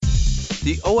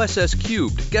The OSS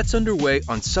Cubed gets underway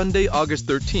on Sunday, August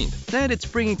 13th, and it's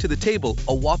bringing to the table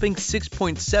a whopping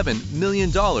 $6.7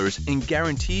 million in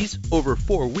guarantees over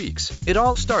 4 weeks. It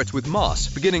all starts with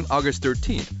Moss beginning August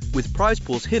 13th, with prize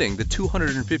pools hitting the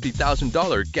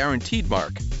 $250,000 guaranteed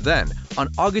mark. Then, on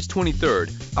August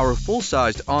 23rd, our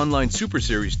full-sized online Super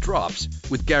Series drops,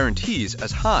 with guarantees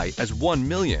as high as $1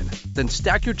 million. Then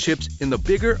stack your chips in the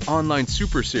bigger online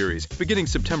Super Series beginning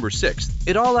September 6th.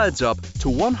 It all adds up to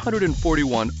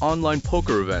 141 online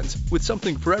poker events with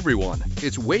something for everyone.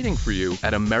 It's waiting for you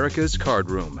at America's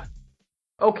Card Room.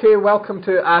 Okay, welcome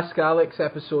to Ask Alex,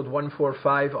 episode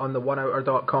 145 on the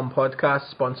OneOuter.com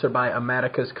podcast, sponsored by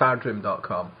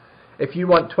AmericasCardroom.com. If you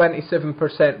want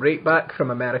 27% rate back from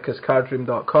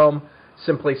AmericasCardroom.com,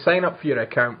 simply sign up for your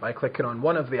account by clicking on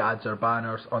one of the ads or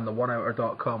banners on the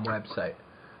OneOuter.com website.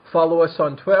 Follow us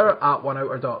on Twitter at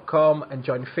OneOuter.com and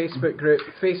join Facebook group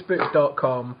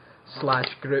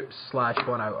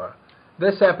facebook.com/groups/OneOuter.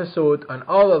 This episode and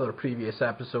all other previous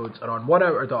episodes are on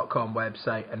OneOuter.com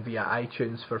website and via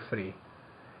iTunes for free.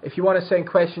 If you want to send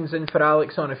questions in for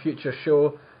Alex on a future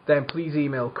show, then please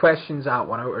email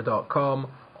questions@OneOuter.com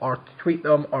or tweet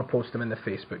them or post them in the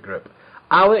Facebook group.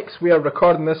 Alex, we are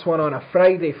recording this one on a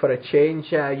Friday for a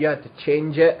change. You had to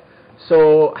change it.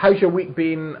 So, how's your week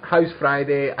been? How's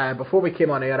Friday? Before we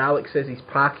came on air, Alex says he's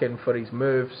packing for his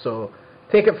move, so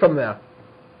take it from there.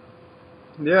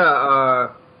 Yeah,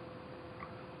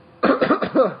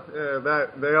 that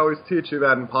they always teach you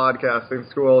that in podcasting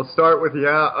school. Start with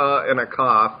and a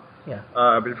cough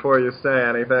before you say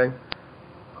anything.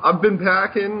 I've been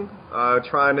packing,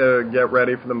 trying to get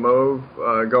ready for the move,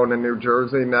 going to New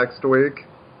Jersey next week,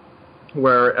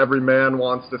 where every man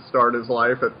wants to start his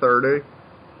life at 30.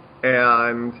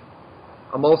 And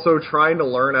I'm also trying to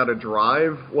learn how to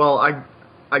drive. Well, I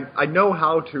know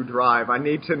how to drive. I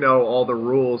need to know all the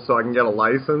rules so I can get a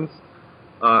license.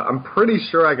 I'm pretty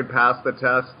sure I could pass the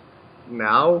test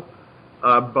now,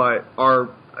 but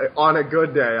on a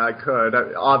good day I could.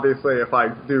 Obviously, if I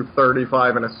do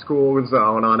 35 in a school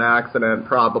zone on accident,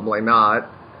 probably not.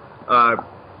 But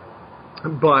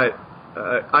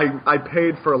I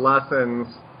paid for lessons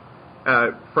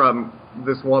from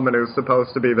this woman who's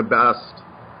supposed to be the best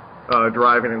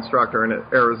driving instructor in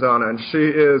Arizona, and she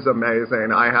is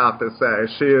amazing, I have to say.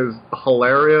 She is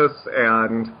hilarious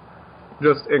and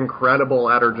just incredible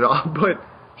at her job, but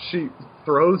she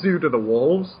throws you to the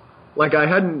wolves. Like, I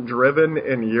hadn't driven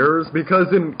in years,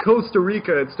 because in Costa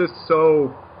Rica, it's just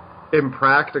so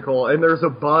impractical, and there's a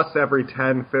bus every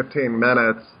 10, 15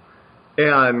 minutes,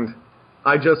 and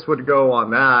I just would go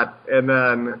on that, and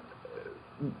then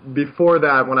before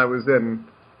that, when I was in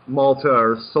Malta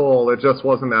or Seoul, it just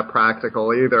wasn't that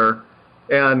practical either,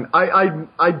 and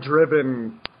I'd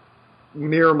driven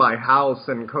near my house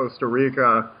in Costa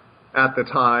Rica at the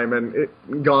time, and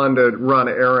gone to run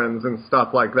errands and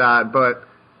stuff like that, but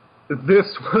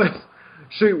this was,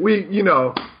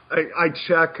 I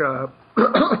check,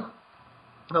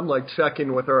 I'm like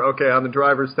checking with her, okay, on the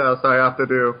driver's test I have to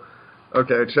do,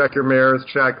 okay, check your mirrors,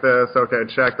 check this, okay,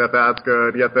 check that's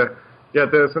good, get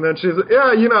this, and then she's like,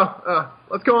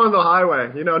 let's go on the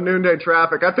highway, noonday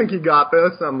traffic, I think you got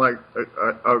this. I'm like,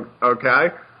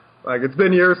 okay, like, it's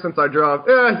been years since I drove,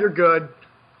 you're good.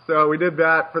 So we did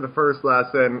that for the first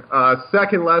lesson.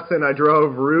 Second lesson, I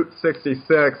drove Route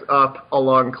 66 up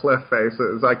along cliff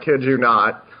faces. I kid you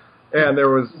not. And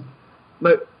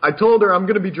I told her I'm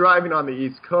going to be driving on the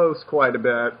East Coast quite a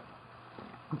bit,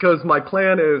 because my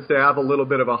plan is to have a little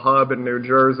bit of a hub in New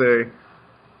Jersey,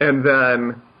 and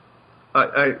then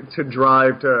to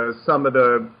drive to some of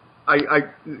the. I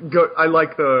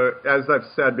like as I've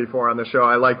said before on the show,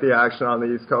 I like the action on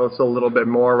the East Coast a little bit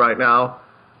more right now.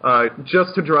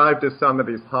 Just to drive to some of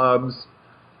these hubs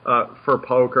for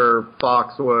poker,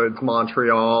 Foxwoods,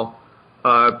 Montreal,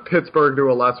 Pittsburgh to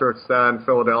a lesser extent,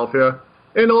 Philadelphia,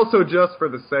 and also just for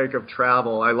the sake of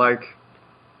travel. I like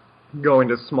going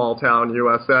to small town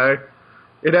USA.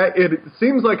 It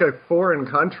seems like a foreign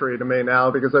country to me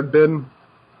now, because I've been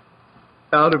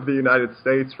out of the United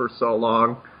States for so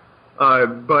long.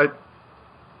 But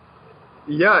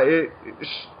yeah,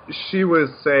 she was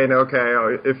saying, okay,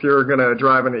 if you're going to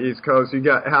drive on the East Coast, you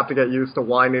have to get used to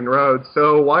winding roads,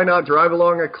 so why not drive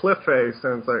along a cliff face?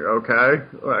 And it's like, okay,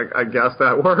 I guess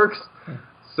that works.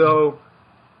 So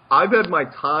I've had my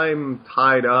time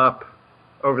tied up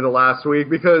over the last week,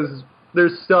 because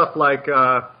there's stuff like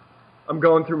I'm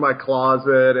going through my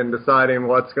closet and deciding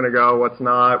what's going to go, what's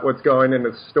not, what's going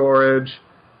into storage.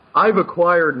 I've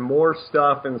acquired more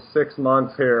stuff in 6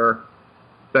 months here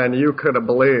than you could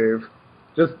believe.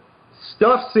 Just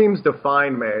stuff seems to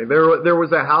find me. There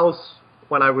was a house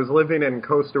when I was living in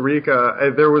Costa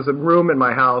Rica, there was a room in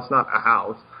my house, not a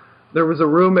house, there was a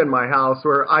room in my house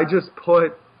where I just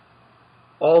put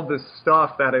all this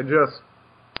stuff that had just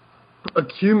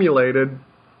accumulated.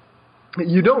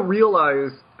 You don't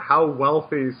realize how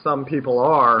wealthy some people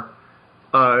are.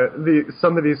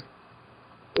 Some of these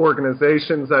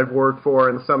organizations I've worked for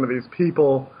and some of these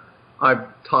people I've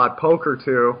taught poker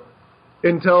to,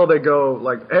 until they go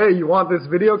like, hey, you want this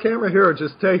video camera? Here,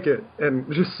 just take it.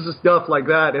 And just stuff like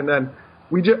that. And then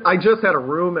I just had a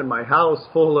room in my house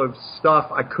full of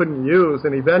stuff I couldn't use.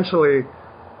 And eventually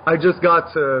I just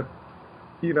got to,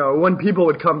 when people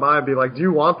would come by and be like, do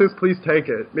you want this? Please take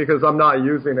it, because I'm not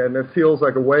using it and it feels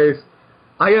like a waste.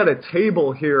 I had a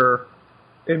table here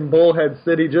in Bullhead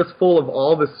City just full of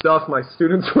all the stuff my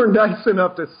students were nice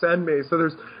enough to send me. So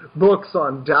there's books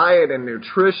on diet and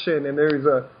nutrition, and there's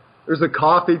a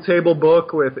coffee table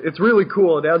book it's really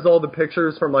cool. It has all the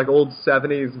pictures from like old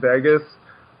 70s Vegas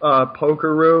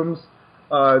poker rooms.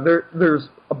 There's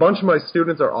a bunch of my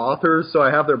students are authors, so I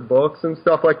have their books and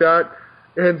stuff like that.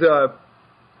 And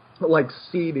like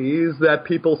CDs that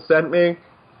people sent me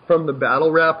from the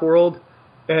battle rap world.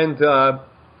 And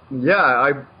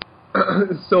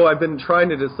so I've been trying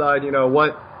to decide,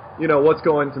 what's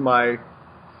going to my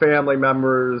family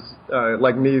members,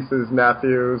 like nieces,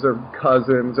 nephews, or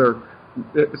cousins, or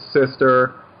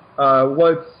sister.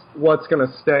 What's going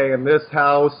to stay in this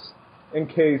house in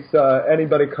case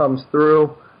anybody comes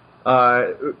through,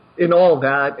 in all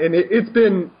that. And it's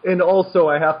been, and also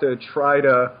I have to try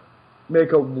to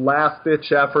make a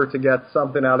last-ditch effort to get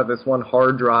something out of this one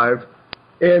hard drive.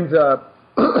 And,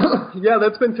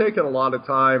 that's been taking a lot of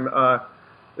time.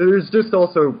 There's just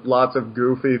also lots of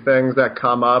goofy things that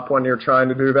come up when you're trying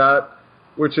to do that,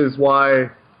 which is why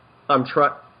I'm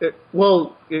trying.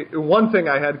 One thing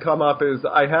I had come up is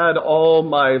I had all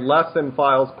my lesson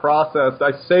files processed.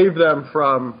 I saved them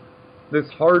from this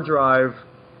hard drive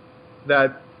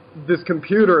that this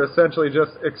computer essentially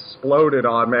just exploded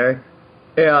on me.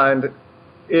 And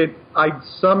I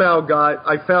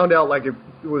found out like it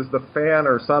was the fan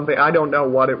or something. I don't know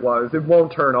what it was. It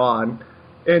won't turn on.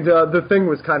 And the thing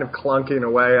was kind of clunking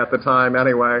away at the time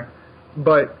anyway.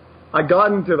 But I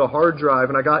got into the hard drive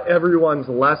and I got everyone's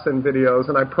lesson videos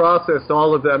and I processed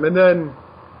all of them. And then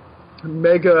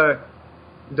Mega.co.nz,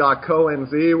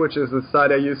 which is the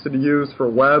site I used to use for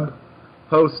web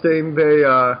hosting, they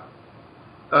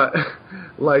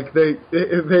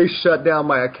shut down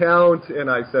my account, and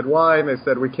I said why, and they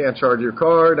said we can't charge your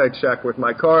card. I checked with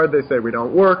my card. They say we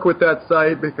don't work with that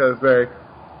site because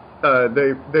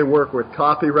they work with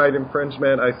copyright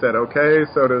infringement. I said okay,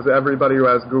 so does everybody who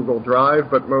has Google Drive,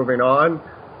 but moving on.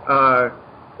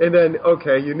 And then,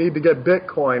 okay, you need to get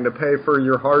Bitcoin to pay for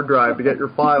your hard drive to get your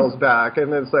files back.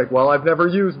 And then it's like, well, I've never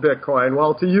used Bitcoin.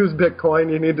 Well, to use Bitcoin,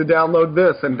 you need to download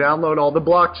this and download all the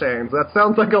blockchains. That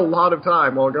sounds like a lot of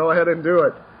time. Well, go ahead and do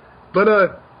it. But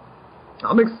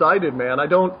I'm excited, man. I've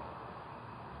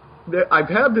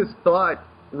had this thought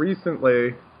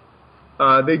recently.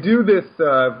 They do this,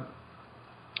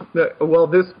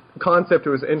 this concept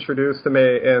was introduced to me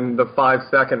in the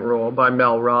 5-second rule by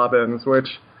Mel Robbins,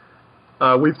 which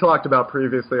we've talked about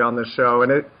previously on this show,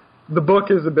 and the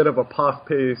book is a bit of a puff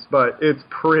piece, but it's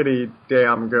pretty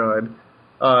damn good.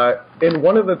 And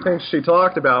one of the things she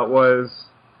talked about was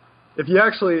if you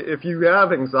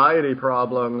have anxiety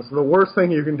problems, the worst thing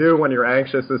you can do when you're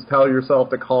anxious is tell yourself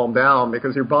to calm down,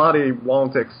 because your body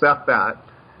won't accept that.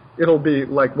 It'll be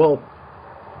like, well,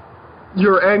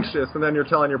 you're anxious, and then you're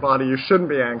telling your body you shouldn't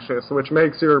be anxious, which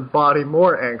makes your body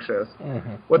more anxious.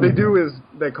 Mm-hmm. What they do is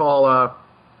they call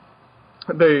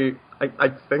I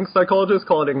think psychologists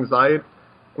call it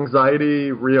anxiety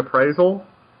reappraisal.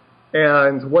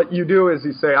 And what you do is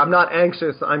you say, I'm not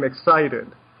anxious, I'm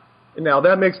excited. Now,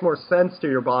 that makes more sense to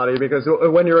your body, because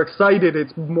when you're excited,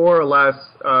 it's more or less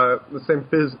the same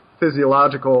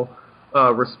physiological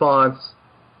response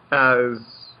as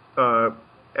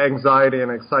anxiety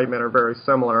and excitement are very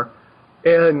similar.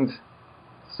 And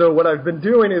so what I've been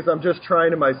doing is I'm just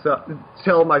trying to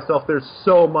tell myself there's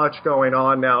so much going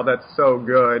on now that's so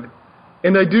good.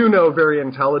 And I do know very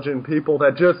intelligent people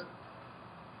that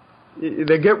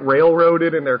they get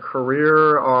railroaded in their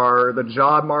career, or the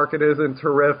job market isn't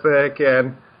terrific,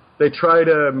 and they try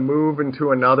to move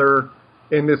into another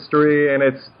industry, and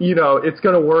it's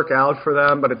going to work out for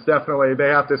them, but it's definitely, they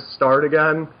have to start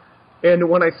again. And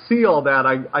when I see all that,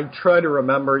 I try to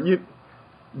remember,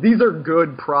 these are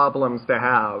good problems to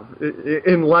have.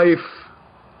 In life,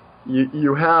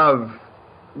 you have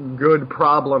good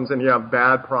problems and you have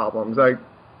bad problems.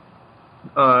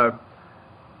 I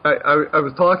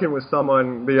was talking with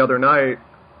someone the other night,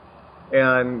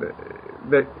 and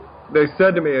they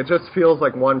said to me, it just feels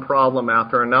like one problem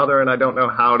after another, and I don't know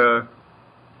how to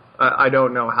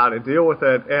deal with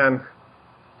it. And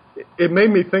it made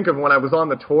me think of when I was on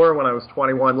the tour when I was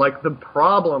 21, like the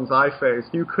problems I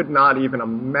faced, you could not even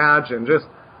imagine. Just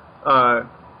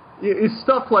it's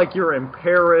stuff like you're in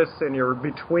Paris and you're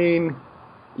between.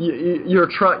 You're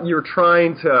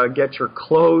trying to get your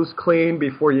clothes clean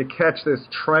before you catch this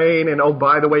train, and oh,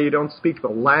 by the way, you don't speak the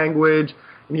language,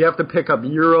 and you have to pick up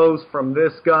euros from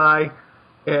this guy,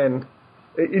 and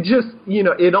it just,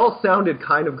 it all sounded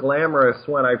kind of glamorous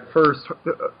when I first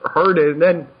heard it, and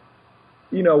then,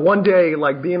 one day,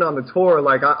 like, being on the tour,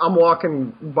 like, I'm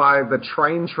walking by the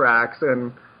train tracks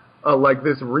and, like,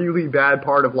 this really bad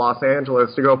part of Los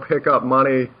Angeles to go pick up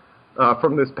money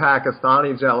from this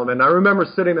Pakistani gentleman. I remember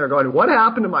sitting there going, what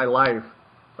happened to my life?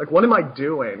 Like, what am I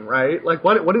doing, right? Like,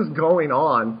 what is going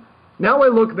on? Now I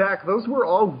look back, those were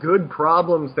all good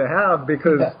problems to have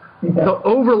because the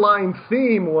overlying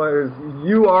theme was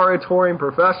you are a touring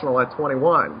professional at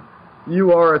 21.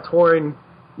 You are a touring,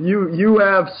 you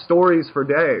have stories for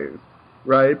days,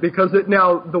 right? Because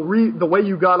the way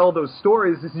you got all those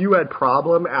stories is you had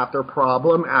problem after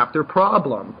problem after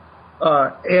problem.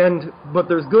 But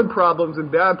there's good problems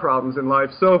and bad problems in life.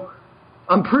 So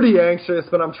I'm pretty anxious,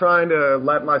 but I'm trying to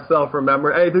let myself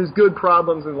remember, hey, there's good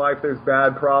problems in life, there's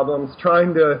bad problems.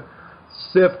 Trying to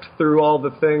sift through all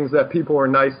the things that people are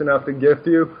nice enough to gift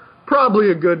you. Probably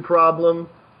a good problem.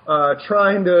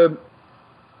 Trying to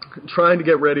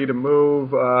get ready to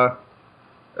move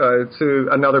to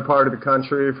another part of the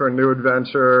country for a new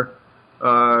adventure.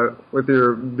 With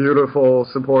your beautiful,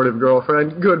 supportive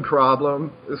girlfriend. Good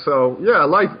problem. So, yeah,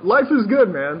 life is good,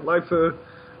 man. Life is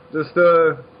just,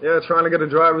 trying to get a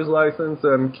driver's license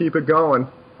and keep it going.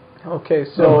 Okay,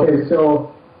 so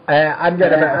I'm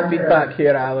getting a bit of feedback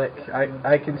here, Alec.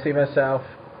 I can see myself.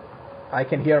 I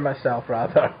can hear myself,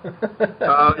 rather.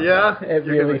 Yeah? It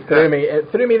really threw me. It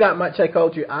threw me that much I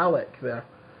called you Alec there.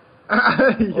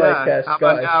 Yeah. How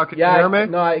about now? Can you hear me?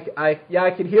 No, I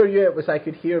could hear you. It was I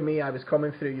could hear me. I was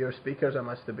coming through your speakers. I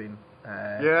must have been.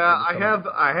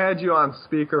 I had you on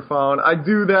speakerphone. I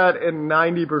do that in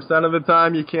 90% of the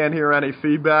time. You can't hear any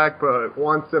feedback, but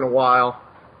once in a while,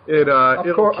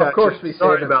 of course we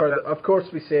save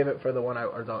it for the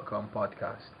OneOuter.com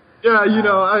podcast. Yeah,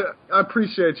 I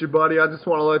appreciate you, buddy. I just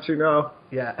want to let you know.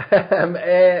 Yeah.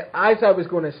 As I was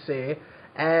going to say.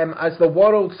 As the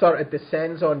world sort of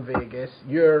descends on Vegas,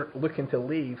 you're looking to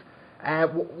leave.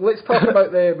 Let's talk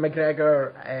about the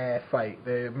McGregor fight,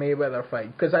 the Mayweather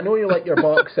fight, because I know you like your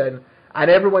boxing, and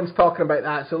everyone's talking about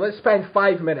that. So let's spend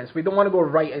 5 minutes. We don't want to go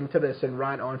right into this and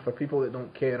rant on for people that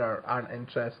don't care or aren't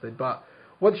interested. But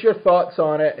what's your thoughts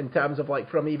on it in terms of like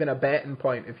from even a betting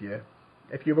point of view?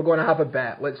 If you were going to have a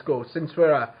bet, let's go. Since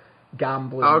we're a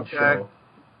gambling show.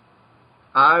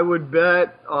 I would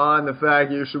bet on the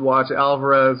fact you should watch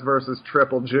Alvarez versus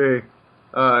Triple G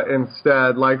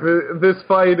instead. Like, this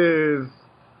fight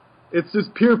it's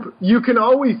just pure. You can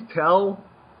always tell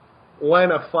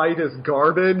when a fight is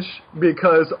garbage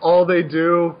because all they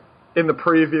do in the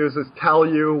previews is tell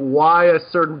you why a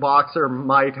certain boxer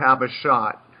might have a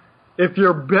shot. If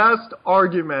your best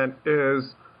argument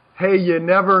is, hey, you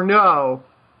never know,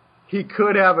 he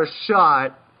could have a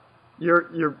shot,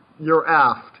 you're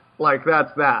effed. Like,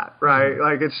 that's that, right?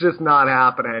 Like, it's just not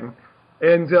happening.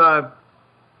 And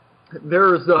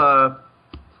there's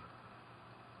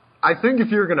I think if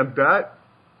you're going to bet,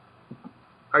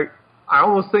 I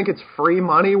almost think it's free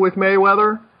money with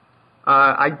Mayweather.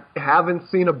 I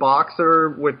haven't seen a boxer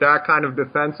with that kind of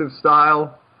defensive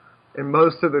style. And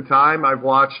most of the time I've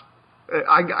watched,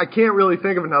 I can't really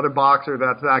think of another boxer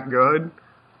that's that good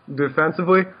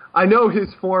defensively. I know his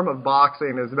form of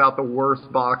boxing is about the worst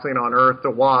boxing on earth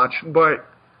to watch, but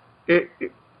he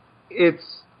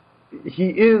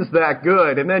is that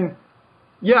good. And then,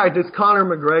 yeah, does Conor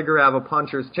McGregor have a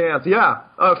puncher's chance? Yeah,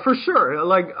 for sure.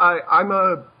 Like,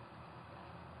 I've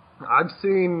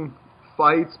seen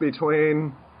fights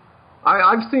between,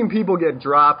 I've seen people get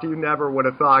dropped you never would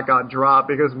have thought got dropped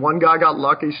because one guy got a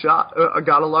lucky shot.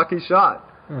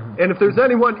 Mm-hmm. And if there's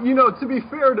anyone, to be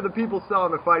fair to the people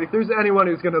selling the fight, if there's anyone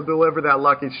who's going to deliver that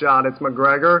lucky shot, it's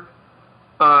McGregor.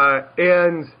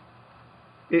 And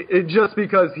it just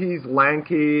because he's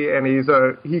lanky and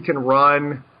he can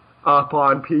run up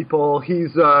on people, he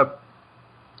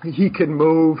can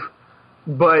move.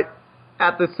 But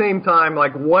at the same time,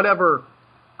 like whatever,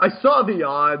 I saw the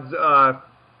odds,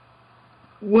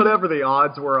 whatever the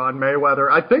odds were on Mayweather,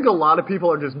 I think a lot of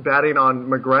people are just betting on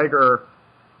McGregor.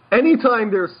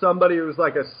 Anytime there's somebody who's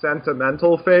like a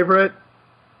sentimental favorite,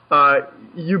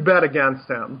 you bet against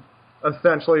him,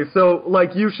 essentially. So,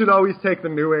 like, you should always take the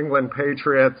New England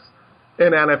Patriots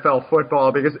in NFL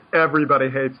football because everybody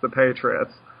hates the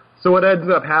Patriots. So what ends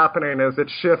up happening is it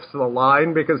shifts the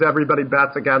line because everybody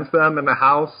bets against them in the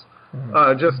house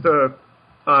just to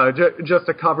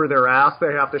cover their ass.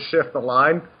 They have to shift the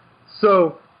line.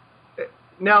 So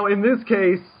now in this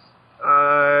case,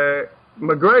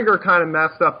 McGregor kind of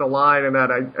messed up the line in that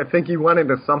I think he went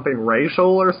into something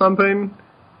racial or something.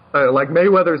 Like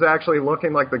Mayweather's actually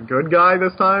looking like the good guy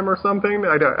this time or something.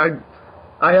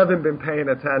 I haven't been paying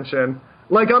attention.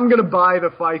 Like, I'm going to buy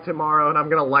the fight tomorrow and I'm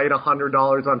going to light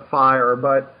 $100 on fire.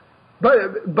 But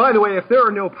by the way, if there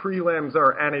are no prelims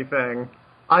or anything,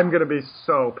 I'm going to be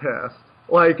so pissed.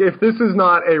 Like, if this is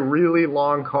not a really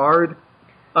long card,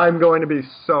 I'm going to be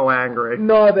so angry.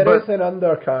 No, there is an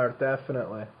undercard,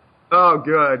 definitely. Oh,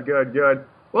 good.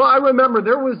 Well, I remember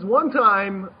there was one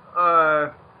time,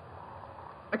 I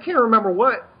can't remember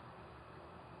what.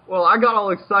 Well, I got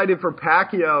all excited for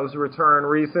Pacquiao's return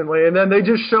recently, and then they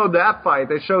just showed that fight.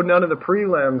 They showed none of the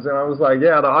prelims, and I was like,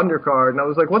 yeah, the undercard. And I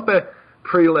was like, what the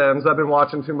prelims? I've been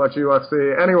watching too much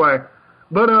UFC. Anyway,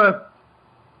 but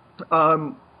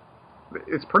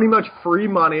it's pretty much free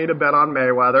money to bet on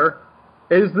Mayweather.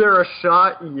 Is there a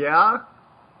shot? Yeah.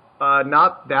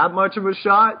 Not that much of a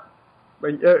shot.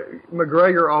 But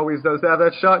McGregor always does have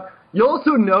that shot. You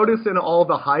also notice in all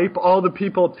the hype, all the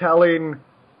people telling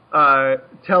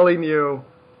you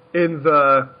in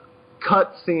the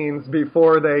cut scenes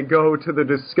before they go to the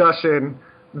discussion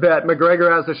that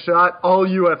McGregor has a shot, all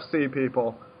UFC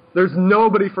people. There's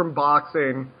nobody from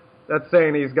boxing that's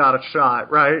saying he's got a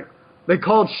shot, right? They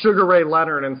called Sugar Ray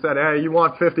Leonard and said, hey, you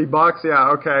want $50? Yeah,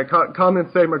 okay, come and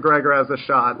say McGregor has a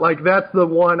shot. Like, that's the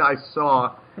one I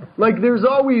saw. Like, there's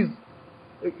always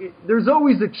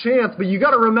a chance, but you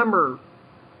got to remember,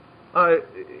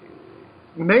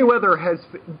 Mayweather has.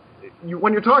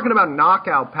 When you're talking about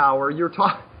knockout power, you're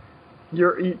talking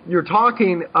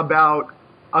about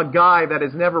a guy that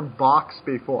has never boxed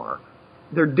before.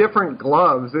 They're different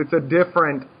gloves. It's a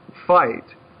different fight.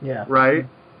 Yeah. Right.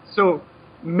 So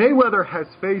Mayweather has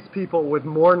faced people with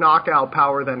more knockout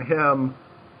power than him,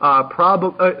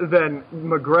 than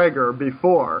McGregor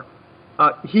before.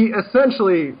 He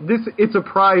essentially, it's a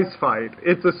prize fight.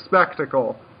 It's a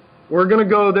spectacle. We're going to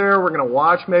go there. We're going to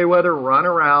watch Mayweather run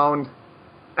around.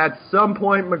 At some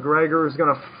point, McGregor is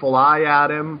going to fly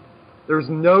at him. There's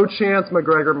no chance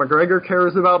McGregor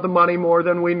cares about the money more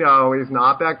than we know. He's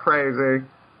not that crazy.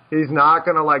 He's not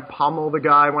going to, like, pummel the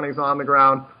guy when he's on the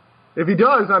ground. If he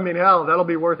does, I mean, hell, that'll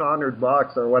be worth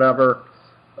 $100 or whatever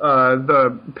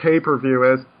the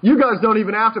pay-per-view is. You guys don't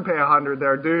even have to pay $100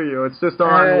 there, do you? It's just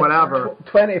on whatever.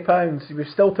 £20. You're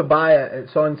still to buy it.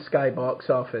 It's on Sky Box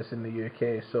Office in the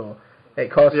UK, so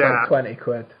it costs like 20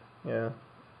 quid. Yeah.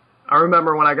 I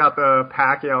remember when I got the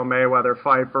Pacquiao-Mayweather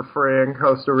fight for free in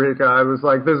Costa Rica, I was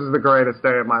like, this is the greatest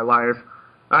day of my life.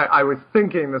 I was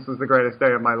thinking this is the greatest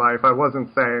day of my life. I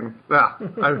wasn't saying,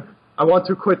 I want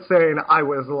to quit saying I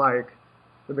was like,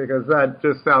 because that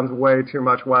just sounds way too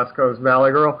much West Coast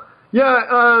Valley Girl.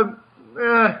 Yeah,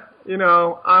 you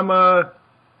know, I'm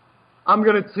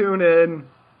gonna tune in.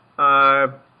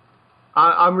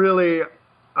 I'm really,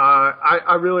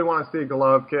 I really want to see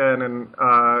Golovkin and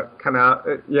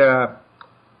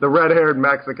the red-haired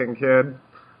Mexican kid.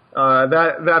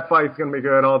 That fight's gonna be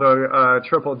good. Although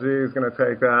Triple G is gonna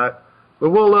take that,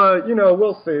 but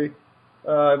we'll see.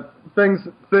 Things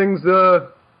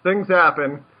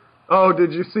happen. Oh,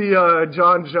 did you see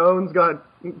John Jones got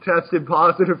tested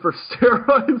positive for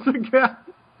steroids again?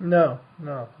 No.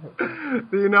 Do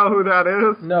you know who that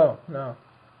is? No.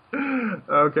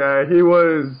 Okay, he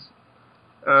was,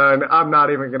 I'm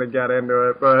not even going to get into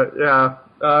it, but yeah,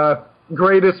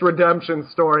 greatest redemption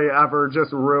story ever,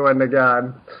 just ruined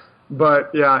again.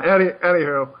 But yeah,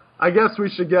 anywho, I guess we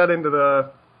should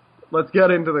let's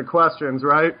get into the questions,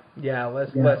 right? Yeah,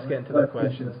 let's get into the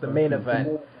questions. The main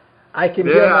event. I could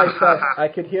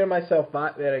hear myself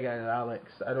back there again, Alex.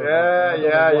 I don't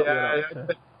know.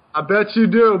 I bet you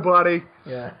do, buddy.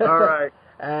 Yeah. All right.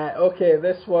 Okay,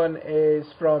 this one is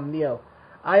from Neil.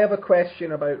 I have a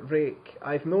question about rake.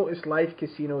 I've noticed live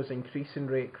casinos increasing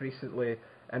rake recently,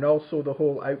 and also the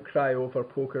whole outcry over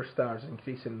poker stars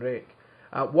increasing rake.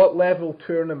 At what level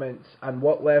tournaments and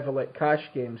what level at cash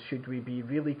games should we be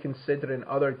really considering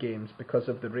other games because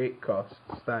of the rake costs?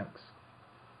 Thanks.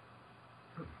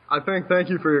 Thank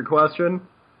you for your question.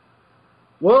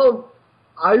 Well,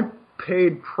 I've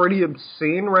paid pretty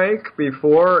obscene rake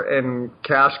before in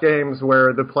cash games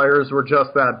where the players were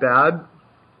just that bad.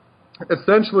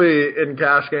 Essentially, in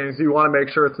cash games, you want to make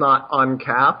sure it's not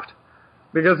uncapped.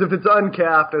 Because if it's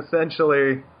uncapped,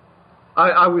 essentially,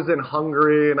 I was in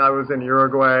Hungary and I was in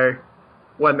Uruguay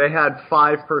when they had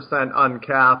 5%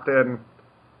 uncapped, and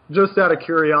just out of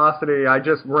curiosity, I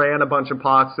just ran a bunch of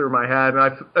pots through my head, and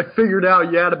I figured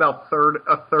out you had about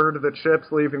a third of the chips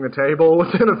leaving the table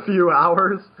within a few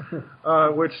hours,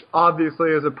 which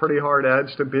obviously is a pretty hard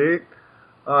edge to beat.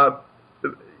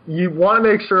 You want to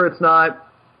make sure it's not.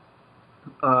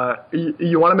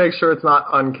 You want to make sure it's not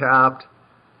uncapped.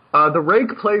 The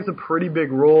rake plays a pretty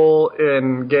big role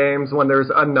in games when there's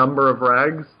a number of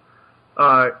regs.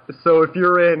 So if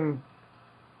you're in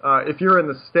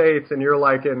the States and you're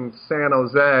like in San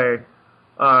Jose,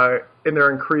 and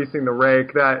they're increasing the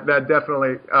rake, that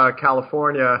definitely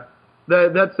California,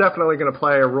 that's definitely going to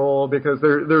play a role because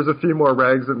there's a few more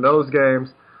regs in those games.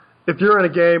 If you're in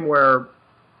a game where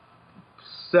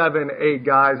 7, 8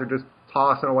 guys are just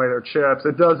tossing away their chips,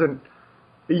 it doesn't.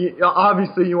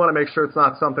 Obviously, you want to make sure it's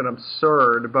not something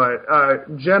absurd,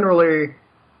 but generally,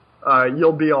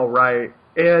 you'll be all right.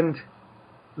 And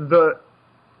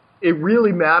it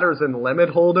really matters in limit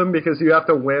hold'em because you have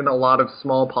to win a lot of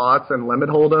small pots in limit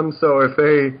hold'em. So if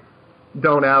they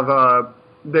don't have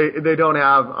they don't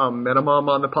have a minimum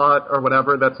on the pot or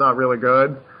whatever, that's not really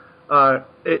good.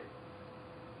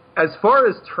 As far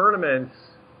as tournaments,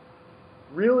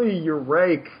 really your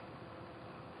rake,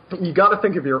 you got to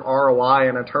think of your ROI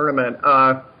in a tournament.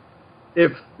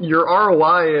 If your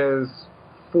ROI is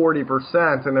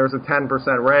 40% and there's a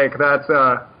 10% rake,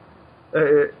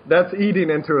 that's eating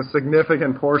into a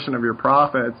significant portion of your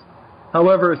profits.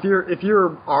 However, if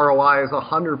your ROI is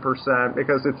 100%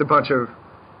 because it's a bunch of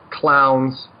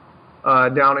clowns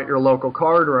down at your local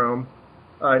card room,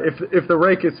 if the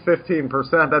rake is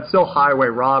 15%, that's still highway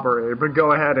robbery, but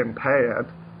go ahead and pay it.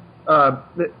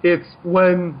 It's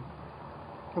when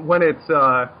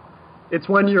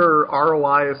your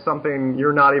ROI is something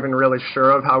you're not even really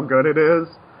sure of how good it is.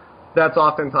 That's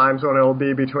oftentimes when it'll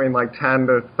be between like 10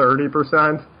 to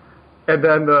 30%, and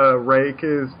then the rake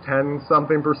is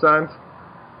 10-something%.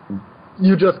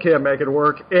 You just can't make it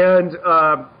work. And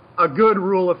a good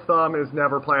rule of thumb is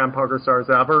never play on PokerStars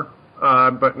ever.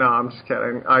 But no, I'm just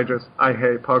kidding. I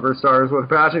hate PokerStars with a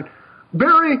passion.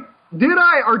 Barry, did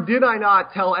I or did I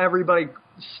not tell everybody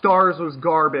Stars was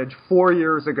garbage 4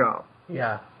 years ago?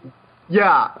 Yeah.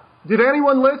 Yeah. Did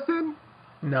anyone listen?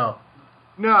 No.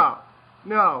 No.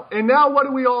 And now what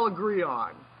do we all agree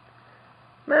on?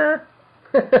 Meh.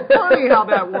 Funny how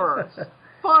that works.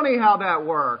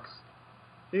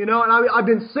 You know, and I've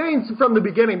been saying from the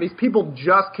beginning, these people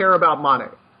just care about money.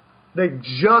 They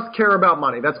just care about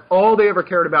money. That's all they ever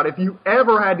cared about. If you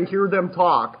ever had to hear them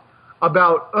talk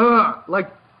about,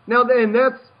 now then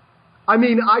I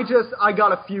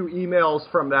got a few emails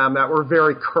from them that were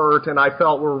very curt and I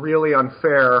felt were really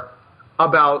unfair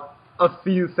about a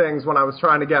few things when I was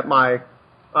trying to get my,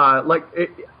 I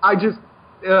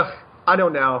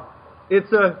don't know.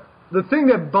 The thing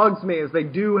that bugs me is they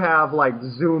do have like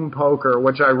Zoom poker,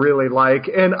 which I really like,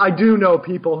 and I do know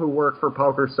people who work for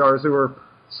PokerStars who are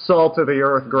salt of the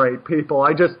earth great people.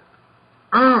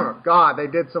 God, they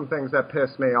did some things that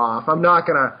pissed me off. I'm not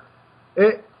gonna,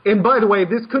 and by the way,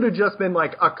 this could have just been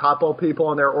like a couple people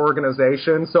in their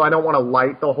organization, so I don't want to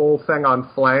light the whole thing on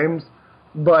flames,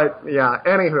 but yeah,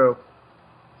 anyway,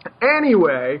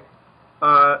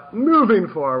 moving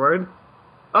forward,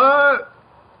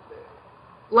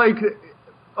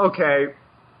 okay,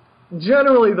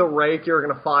 generally the rake you're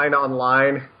going to find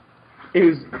online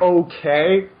is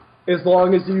okay as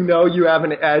long as you know you have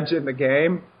an edge in the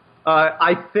game.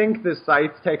 I think the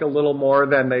sites take a little more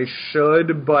than they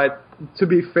should, but to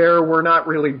be fair, we're not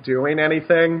really doing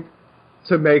anything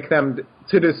to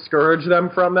discourage them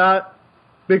from that,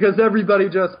 because everybody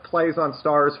just plays on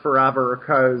Stars forever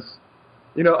because,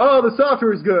 you know, oh, the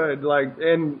software is good,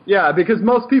 because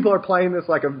most people are playing this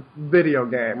like a video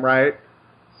game, right?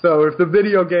 So if the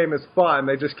video game is fun,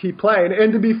 they just keep playing,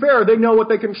 and to be fair, they know what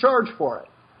they can charge for it.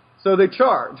 So they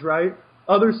charge, right?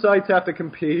 Other sites have to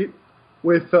compete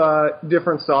with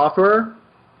different software,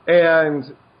 and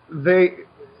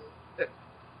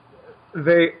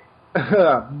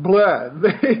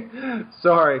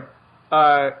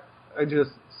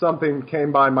something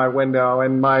came by my window,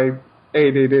 and my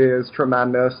ADD is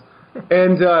tremendous.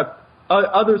 And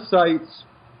other sites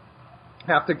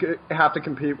have to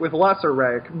compete with lesser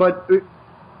rake. But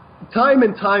time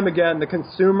and time again, the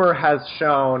consumer has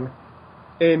shown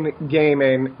in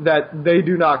gaming that they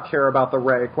do not care about the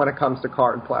rake when it comes to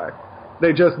card play.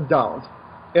 They just don't.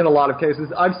 In a lot of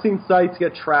cases, I've seen sites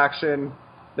get traction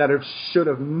that should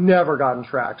have never gotten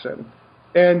traction.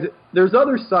 And there's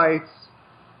other sites,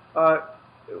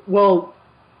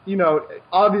 you know,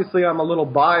 obviously I'm a little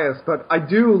biased, but I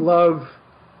do love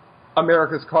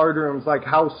America's Card Rooms, like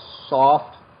how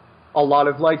soft a lot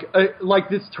of like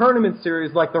this tournament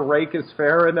series, like the rake is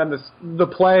fair, and then the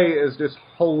play is just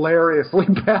hilariously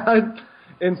bad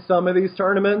in some of these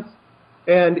tournaments.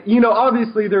 And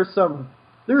obviously there's some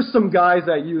guys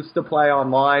that used to play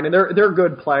online, and they're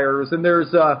good players, and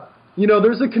there's a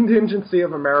contingency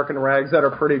of American regs that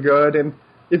are pretty good, and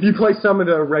if you play some of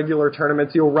the regular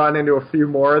tournaments, you'll run into a few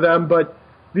more of them. But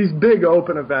these big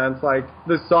open events, like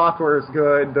the software is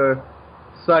good, the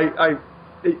site,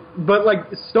 but like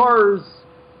stars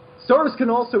can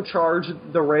also charge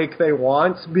the rake they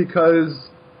want, because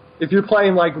if you're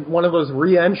playing like one of those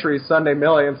re-entry Sunday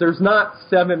Millions, there's not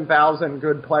 7,000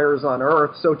 good players on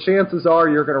Earth, so chances are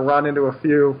you're going to run into a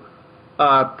few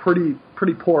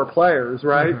pretty poor players,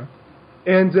 right?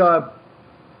 Mm-hmm.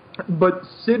 But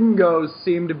sit and goes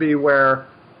seem to be where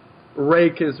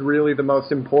rake is really the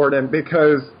most important,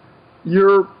 because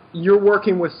you're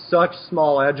working with such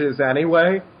small edges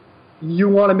anyway. You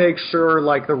want to make sure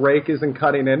like the rake isn't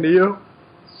cutting into you.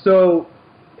 So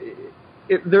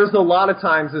there's a lot of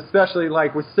times, especially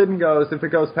like with sit and goes, if it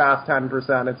goes past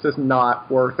 10%, it's just not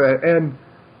worth it. And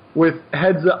with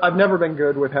heads up, I've never been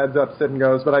good with heads up sit and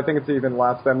goes, but I think it's even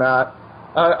less than that.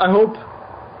 I hope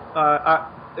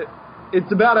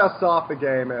it's about how soft the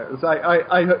game is.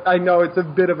 I know it's a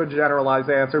bit of a generalized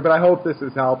answer, but I hope this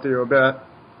has helped you a bit.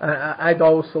 I'd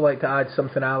also like to add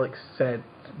something Alex said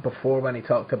before when he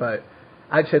talked about.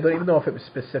 Actually, I don't even know if it was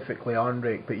specifically on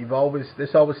rake, but this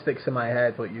always sticks in my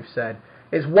head what you've said.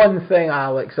 It's one thing,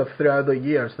 Alex, of throughout the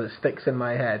years that sticks in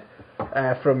my head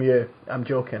from you. I'm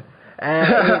joking.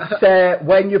 It's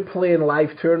when you're playing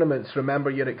live tournaments, remember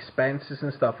your expenses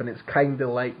and stuff, and it's kind of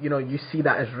like, you see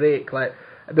that as rake. Like,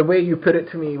 the way you put it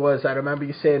to me was, I remember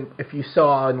you saying, if you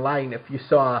saw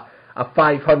a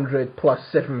 500 plus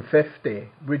 750,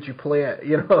 would you play it?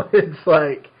 It's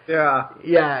like... Yeah,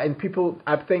 and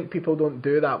I think people don't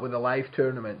do that with the live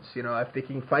tournaments. If they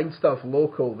can find stuff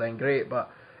local, then great, but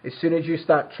as soon as you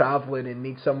start traveling and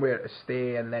need somewhere to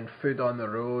stay and then food on the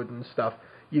road and stuff,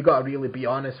 you got to really be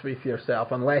honest with yourself,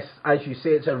 unless, as you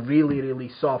say, it's a really, really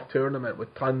soft tournament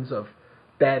with tons of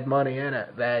dead money in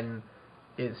it, then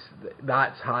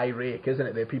that's high rake, isn't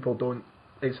it? That people don't...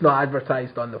 It's not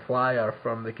advertised on the flyer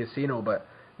from the casino, but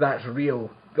that's real.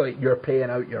 Like, you're paying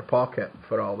out your pocket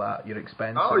for all that, your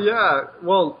expenses. Oh yeah,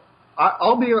 well, I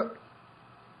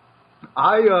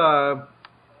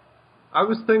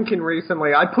was thinking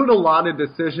recently. I put a lot of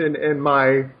decision in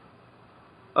my.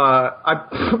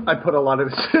 I put a lot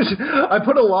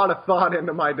of thought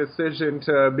into my decision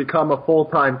to become a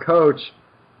full-time coach,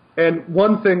 and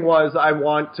one thing was I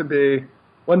want to be.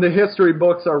 When the history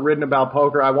books are written about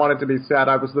poker, I want it to be said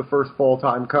I was the first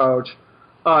full-time coach.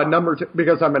 Number two,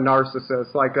 because I'm a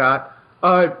narcissist like that.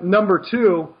 Number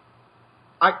two,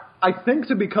 I think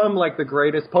to become like the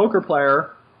greatest poker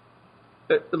player,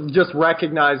 just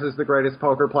recognized as the greatest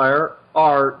poker player,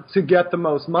 or to get the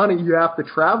most money, you have to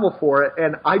travel for it.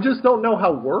 And I just don't know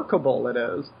how workable it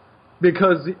is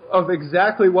because of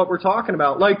exactly what we're talking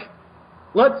about. Like,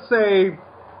 let's say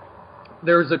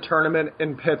there's a tournament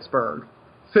in Pittsburgh,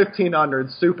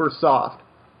 1,500, super soft.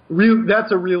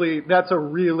 That's a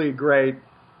really great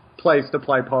place to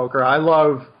play poker. I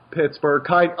love Pittsburgh,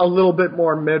 a little bit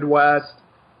more Midwest,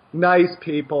 nice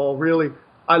people, really.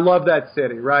 I love that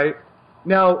city, right?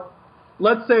 Now,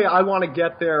 let's say I want to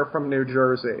get there from New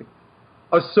Jersey.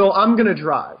 So I'm going to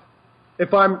drive.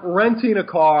 If I'm renting a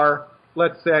car,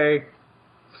 let's say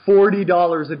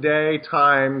 $40 a day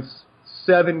times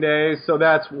 7 days, so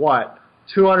that's what?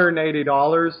 $280?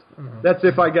 Mm-hmm. That's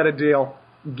if I get a deal.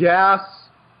 Gas,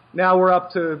 now we're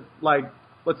up to like,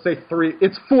 let's say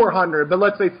it's 400, but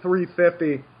let's say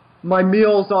 350. My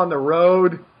meals on the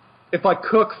road, if I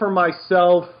cook for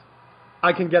myself,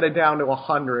 I can get it down to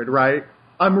 100, right?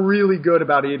 I'm really good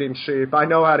about eating cheap. I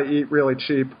know how to eat really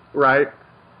cheap, right?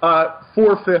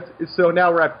 450. So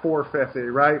now we're at 450,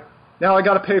 right? Now I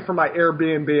got to pay for my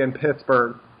Airbnb in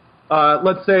Pittsburgh.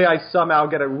 Let's say I somehow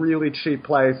get a really cheap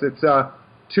place. It's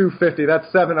 $250. That's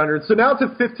 $700. So now it's a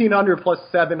 $1,500 plus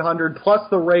 $700 plus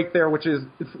the rake there, which is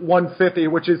 $150,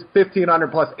 which is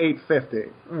 $1,500 plus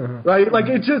 $850. Mm-hmm. Right? Like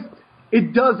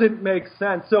it doesn't make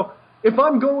sense. So if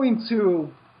I'm going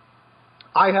to,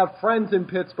 I have friends in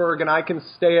Pittsburgh and I can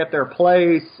stay at their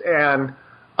place and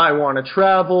I want to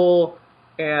travel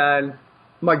and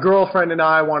my girlfriend and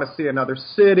I want to see another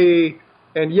city.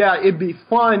 And yeah, it'd be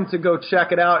fun to go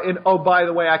check it out. And oh, by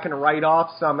the way, I can write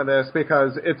off some of this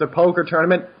because it's a poker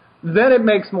tournament. Then it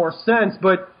makes more sense.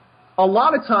 But a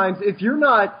lot of times, if you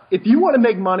want to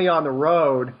make money on the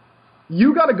road,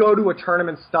 you got to go to a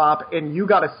tournament stop and you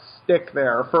got to stick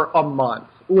there for a month,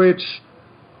 which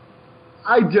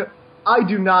I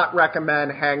do not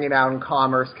recommend hanging out in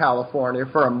Commerce, California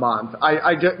for a month.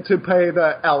 I get to pay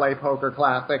the LA Poker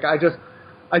Classic.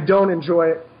 I don't enjoy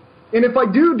it. And if I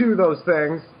do those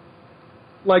things,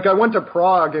 like I went to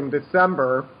Prague in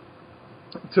December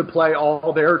to play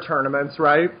all their tournaments,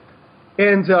 right?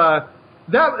 And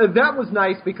that was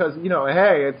nice because,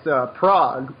 hey, it's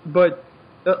Prague. But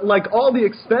like all the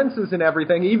expenses and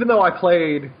everything, even though I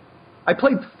played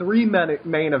 3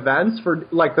 main events for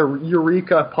like the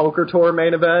Eureka Poker Tour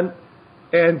main event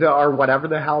and or whatever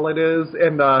the hell it is,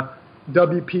 and the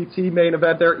WPT main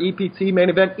event, their EPT main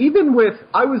event. Even with,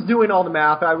 I was doing all the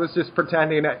math, I was just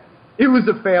pretending it was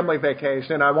a family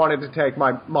vacation. I wanted to take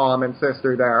my mom and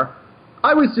sister there.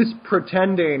 I was just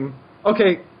pretending,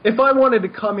 okay, if I wanted to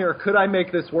come here, could I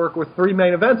make this work with 3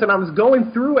 main events? And I was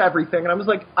going through everything, and I was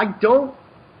like, I don't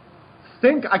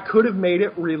think I could have made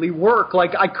it really work.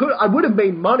 Like I would have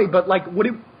made money, but like it would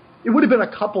have been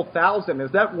a couple thousand. Is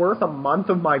that worth a month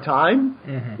of my time?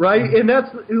 Mm-hmm. Right? Mm-hmm. And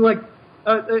that's like,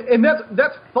 and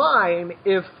that's fine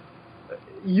if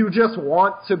you just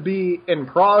want to be in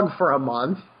Prague for a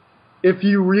month. If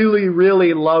you really,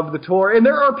 really love the tour, and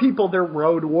there are people, they're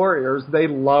road warriors, they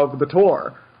love the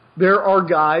tour. There are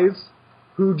guys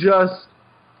who just,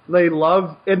 they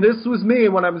love, and this was me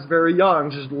when I was very young,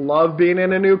 just love being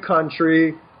in a new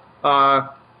country,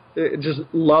 just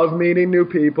love meeting new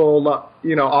people.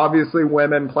 Obviously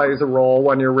women plays a role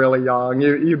when you're really young.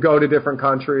 You go to different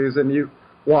countries and you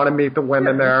want to meet the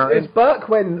women there. It's back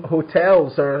when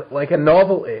hotels are like a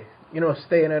novelty.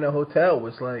 Staying in a hotel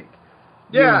was like,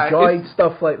 you enjoyed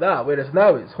stuff like that, whereas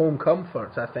now it's home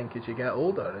comforts, I think, as you get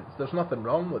older. There's nothing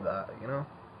wrong with that,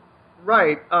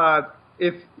 Right. I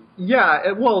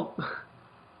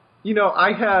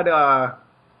had,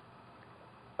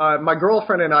 my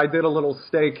girlfriend and I did a little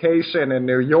staycation in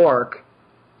New York,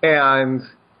 and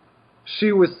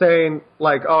she was saying,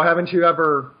 like, oh, haven't you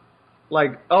ever,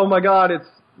 like, oh my God, it's,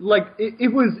 like,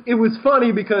 it was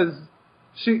funny because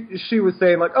she was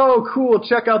saying, like, oh, cool,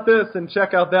 check out this and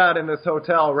check out that in this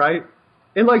hotel, right?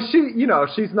 And, like, she's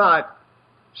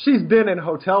been in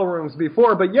hotel rooms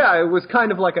before, but yeah, it was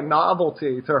kind of like a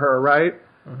novelty to her, right?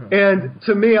 Mm-hmm. And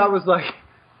to me, I was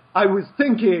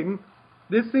thinking,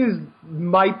 this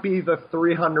might be the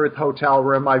 300th hotel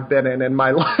room I've been in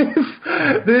my life.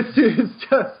 This is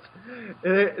just,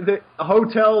 the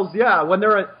hotels, yeah,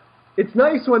 it's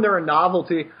nice when they're a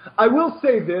novelty. I will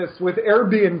say this, with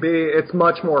Airbnb, it's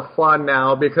much more fun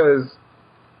now because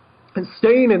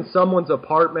staying in someone's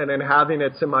apartment and having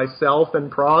it to myself in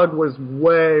Prague was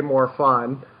way more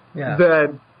fun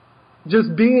than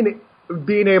just being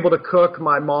able to cook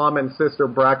my mom and sister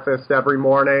breakfast every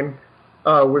morning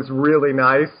was really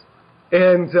nice.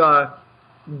 And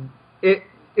it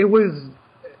was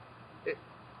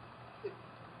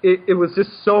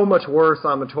just so much worse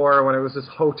on the tour when it was just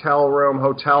hotel room,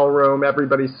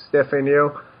 everybody's stiffing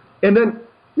you. And then,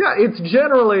 yeah, it's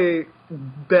generally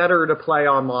better to play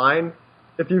online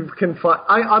if you can find.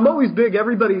 I'm always big.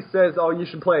 Everybody says, oh, you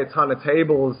should play a ton of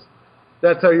tables.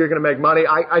 That's how you're going to make money.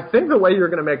 I think the way you're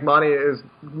going to make money is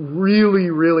really,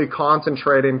 really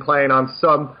concentrating playing on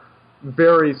some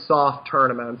very soft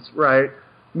tournaments, right?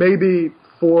 Maybe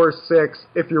 4, 6,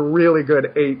 if you're really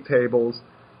good, 8 tables.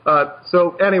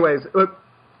 So anyways,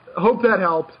 hope that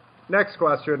helped. Next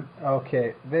question.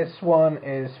 Okay, this one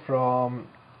is from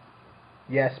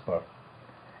Jesper.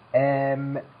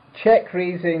 Check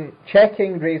raising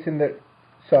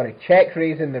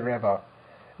the river.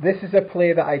 This is a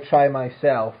play that I try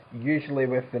myself, usually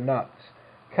with the nuts.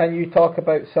 Can you talk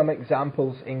about some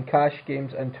examples in cash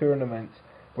games and tournaments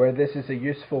where this is a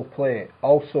useful play,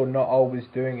 also not always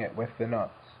doing it with the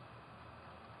nuts?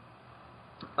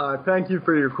 Thank you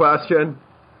for your question.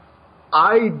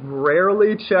 I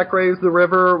rarely check raise the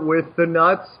river with the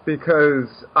nuts because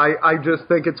I just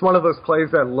think it's one of those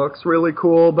plays that looks really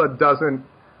cool but doesn't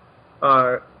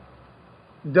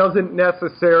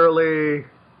necessarily.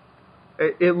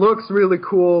 It looks really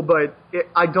cool, but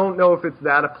I don't know if it's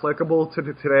that applicable to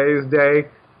today's day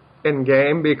in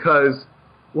game, because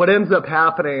what ends up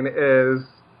happening is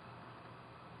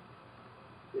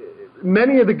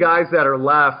many of the guys that are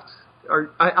left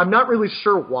I'm not really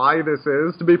sure why this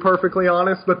is, to be perfectly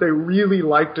honest, but they really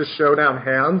like to show down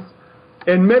hands.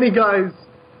 And many guys,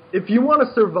 if you want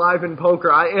to survive in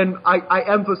poker, I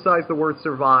emphasize the word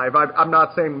survive. I'm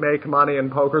not saying make money in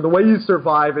poker. The way you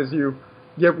survive is you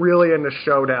get really into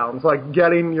showdowns, like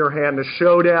getting your hand to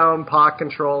showdown, pot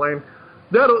controlling.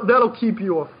 That'll keep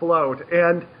you afloat.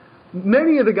 And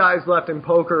many of the guys left in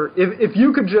poker, if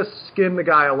you could just skin the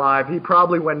guy alive, he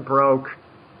probably went broke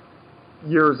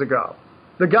years ago.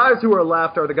 The guys who are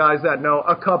left are the guys that know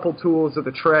a couple tools of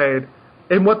the trade,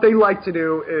 And what they like to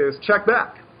do is check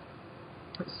back.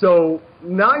 So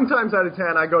 9 times out of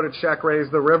 10, I go to check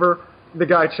raise the river, the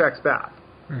guy checks back.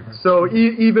 Mm-hmm. So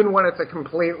even when it's a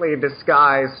completely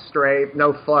disguised straight,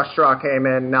 no flush draw came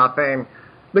in, nothing,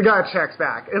 the guy checks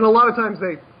back. And a lot of times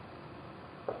they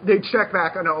check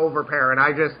back on an overpair, and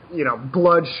I just,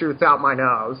 blood shoots out my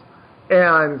nose.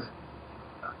 And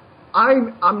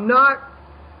I'm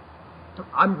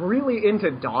really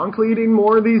into donk leading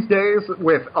more these days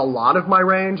with a lot of my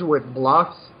range, with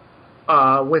bluffs,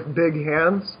 with big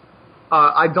hands.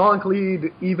 I donk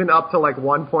lead even up to like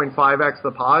 1.5x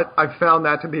the pot. I've found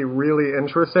that to be really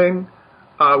interesting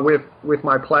with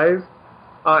my plays.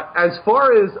 As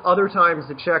far as other times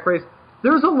to check raise,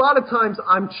 there's a lot of times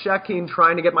I'm checking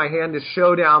trying to get my hand to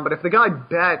showdown, but if the guy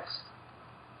bets,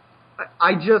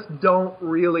 I just don't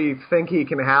really think he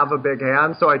can have a big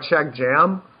hand, so I check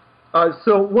jam.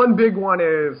 So one big one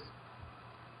is,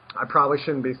 I probably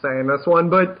shouldn't be saying this one,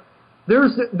 but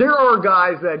there are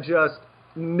guys that just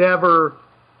never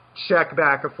check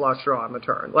back a flush draw on the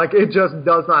turn. Like, it just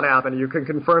does not happen. You can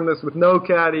confirm this with no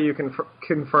caddy. You can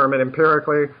confirm it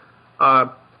empirically.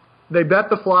 They bet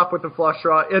the flop with the flush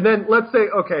draw, and then let's say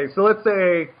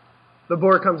the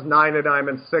board comes 9 of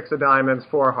diamonds, 6 of diamonds,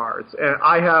 4 hearts, and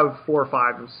I have 4 or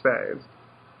 5 of spades.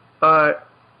 I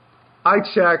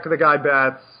check, the guy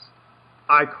bets,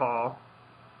 I call.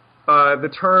 The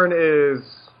turn is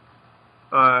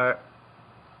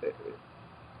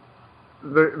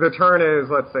the turn is,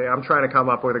 let's say, I'm trying to come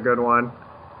up with a good one.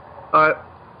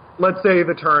 Let's say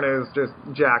the turn is just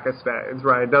jack of spades,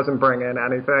 right? It doesn't bring in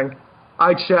anything.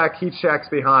 I check, he checks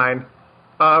behind.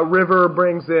 River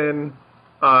brings in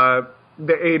the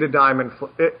 8 of diamond,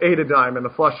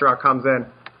 the flush draw comes in.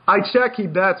 I check, he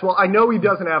bets. Well, I know he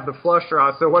doesn't have the flush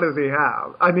draw, so what does he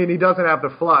have? I mean, he doesn't have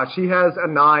the flush. He has a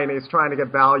 9 he's trying to get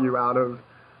value out of.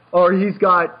 Or he's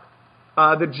got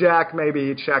the jack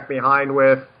maybe he checked behind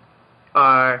with.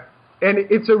 And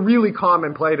it's a really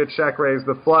common play to check raise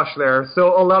the flush there.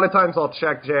 So a lot of times I'll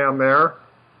check jam there.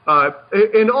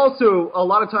 And also, a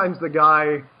lot of times the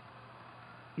guy,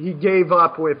 he gave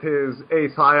up with his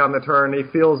ace high on the turn. He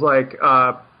feels like,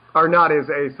 or not his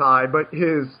ace high, but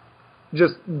his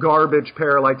just garbage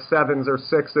pair like 7s or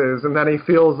 6s. And then he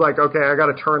feels like, okay, I got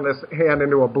to turn this hand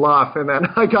into a bluff. And then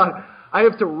I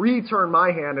have to return my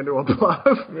hand into a bluff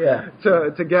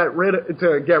to get rid of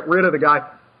the guy.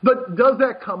 But does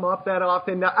that come up that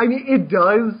often? I mean, it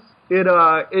does.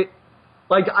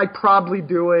 I probably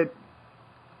do it.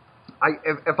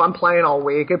 If I'm playing all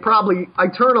week, I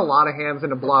turn a lot of hands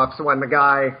into bluffs when the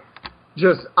guy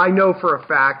I know for a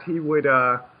fact he would,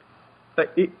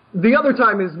 the other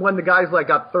time is when the guy's like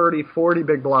got 30, 40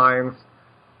 big blinds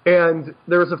and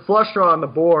there's a flush draw on the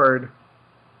board.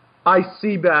 I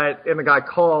see bet and the guy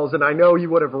calls and I know he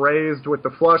would have raised with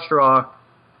the flush draw.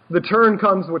 The turn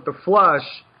comes with the flush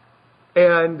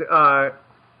and,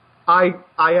 I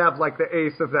have like the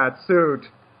ace of that suit.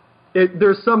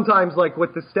 There's sometimes, like,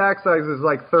 with the stack size is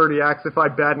like 30x, if I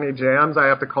bet any jams, I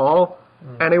have to call.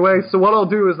 Anyway, so what I'll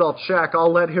do is I'll check.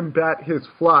 I'll let him bet his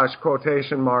flush,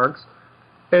 quotation marks,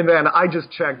 and then I just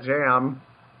check jam,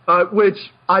 which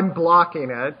I'm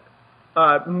blocking it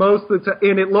most of the time,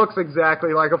 and it looks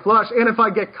exactly like a flush. And if I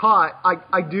get caught,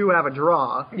 I do have a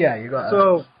draw. Yeah, you got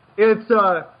so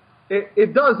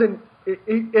it doesn't,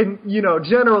 and,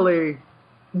 generally,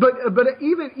 but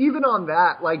even on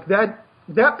that, like, that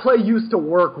play used to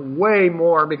work way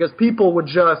more because people would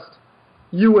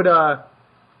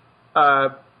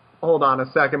hold on a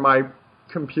second, my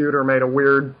computer made a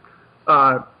weird,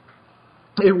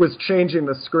 it was changing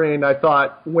the screen. I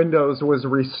thought Windows was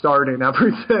restarting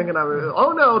everything and I was,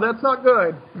 oh no, that's not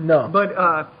good. No. But,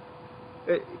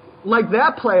 like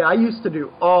that play, I used to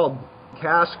do all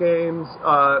cash games,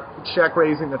 check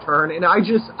raising the turn, and I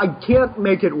can't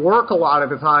make it work a lot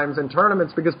of the times in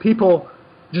tournaments because people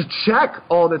just check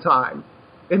all the time.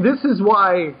 And this is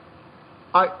why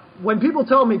when people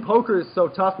tell me poker is so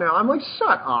tough now, I'm like,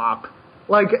 shut up.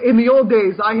 Like, in the old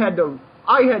days, I had to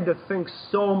think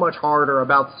so much harder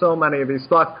about so many of these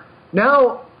spots.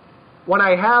 Now, when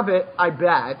I have it, I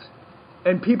bet,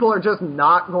 and people are just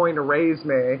not going to raise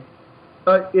me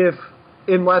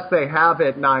unless they have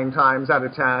it 9 times out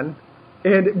of 10.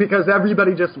 And because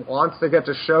everybody just wants to get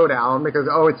to showdown because,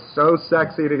 it's so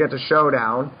sexy to get to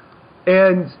showdown.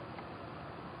 And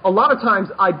a lot of times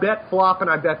I bet flop and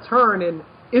I bet turn, and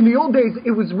in the old days it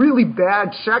was really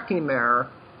bad checking there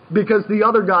because the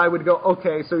other guy would go,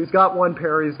 okay, so he's got one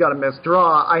pair, he's got a missed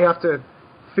draw, I have to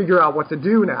figure out what to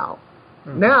do now.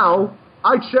 Mm-hmm. Now,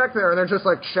 I check there and they're just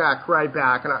like, check right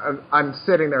back, and I'm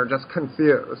sitting there just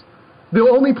confused. The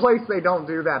only place they don't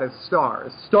do that is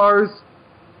Stars. Stars,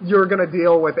 you're going to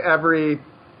deal with every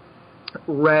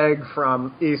reg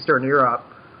from Eastern Europe.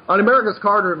 On America's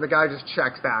Card Room, the guy just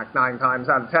checks back 9 times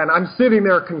out of 10. I'm sitting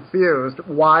there confused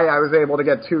why I was able to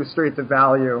get 2 Streets of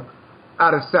Value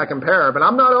out of second pair, but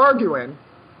I'm not arguing.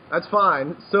 That's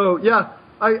fine. So, yeah,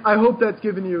 I hope that's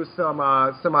given you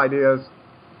some ideas.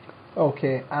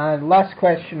 Okay, and last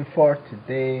question for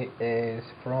today is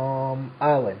from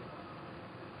Alan.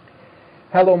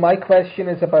 Hello, my question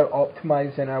is about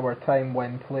optimizing our time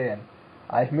when playing.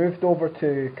 I've moved over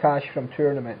to cash from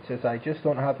tournaments as I just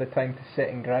don't have the time to sit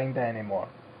and grind anymore.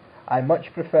 I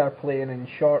much prefer playing in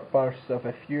short bursts of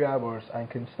a few hours and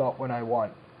can stop when I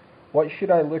want. What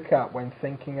should I look at when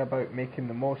thinking about making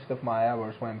the most of my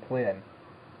hours when playing?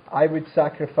 I would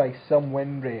sacrifice some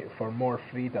win rate for more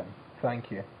freedom.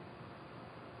 Thank you.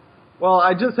 Well,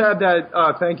 I just had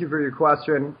that. Thank you for your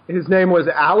question. His name was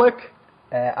Alec?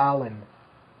 Alan.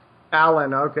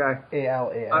 Alan, okay.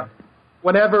 A-L-A-N.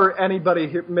 Whenever anybody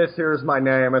mishears my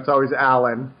name, it's always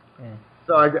Alan.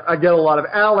 So I get a lot of,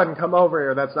 Alan, come over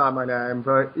here. That's not my name.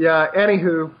 But, yeah,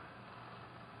 anywho.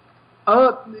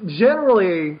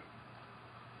 Generally,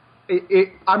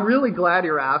 I'm really glad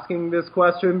you're asking this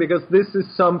question because this is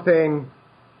something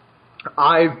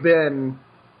I've been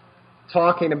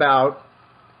talking about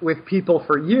with people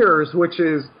for years, which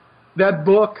is that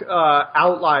book,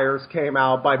 Outliers, came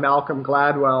out by Malcolm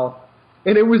Gladwell.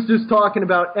 And it was just talking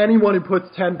about anyone who puts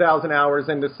 10,000 hours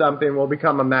into something will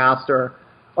become a master.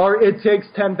 Or it takes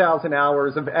 10,000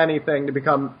 hours of anything to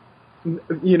become,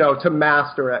 to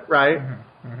master it, right?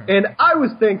 Mm-hmm. Mm-hmm. And I was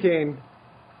thinking,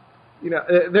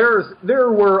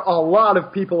 there were a lot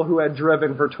of people who had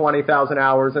driven for 20,000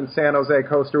 hours in San Jose,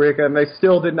 Costa Rica, and they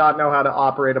still did not know how to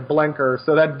operate a blinker,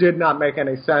 so that did not make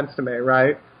any sense to me,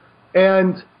 right?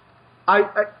 And I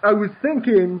was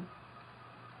thinking,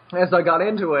 as I got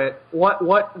into it, what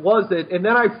was it? And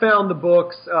then I found the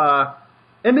books,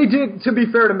 and they did, to be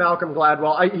fair to Malcolm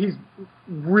Gladwell, he's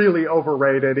really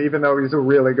overrated, even though he's a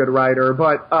really good writer,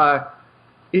 but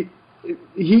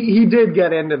he did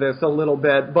get into this a little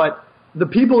bit, but the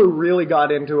people who really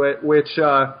got into it, which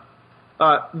the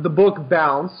book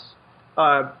Bounce,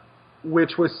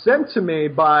 which was sent to me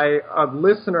by a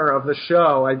listener of the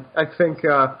show, I think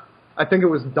it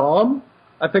was Dom,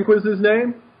 I think was his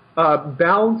name,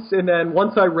 Bounce, and then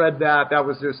once I read that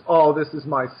was just, oh, this is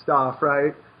my stuff,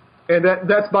 right? And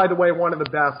that's, by the way, one of the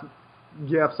best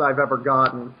gifts I've ever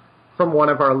gotten from one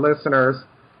of our listeners.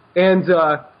 And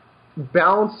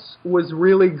Bounce was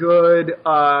really good.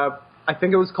 I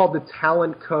think it was called The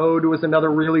Talent Code was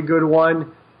another really good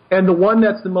one. And the one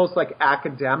that's the most like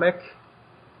academic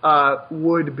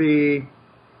would be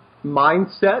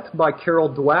Mindset by Carol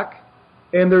Dweck.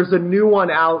 And there's a new one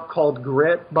out called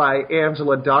Grit by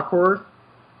Angela Duckworth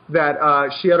that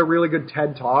she had a really good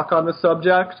TED Talk on the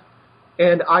subject.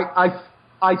 And I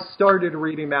started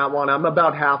reading that one. I'm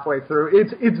about halfway through.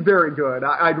 It's very good.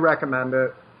 I'd recommend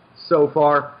it so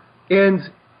far. And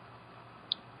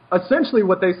essentially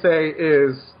what they say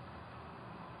is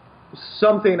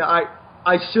something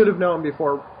I should have known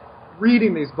before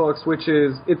reading these books, which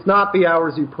is it's not the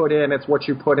hours you put in, it's what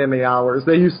you put in the hours.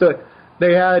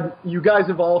 You guys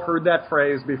have all heard that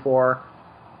phrase before.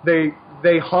 They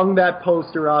hung that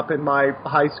poster up in my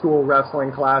high school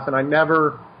wrestling class, and I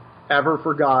never, ever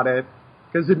forgot it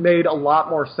because it made a lot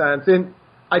more sense. And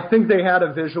I think they had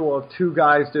a visual of 2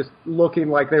 guys just looking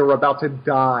like they were about to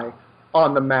die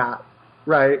on the mat,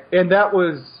 right? And that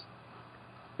was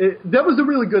a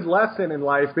really good lesson in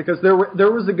life because there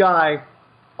was a guy,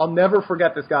 I'll never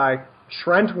forget this guy,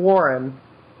 Trent Warren.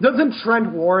 Doesn't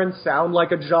Trent Warren sound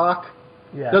like a jock?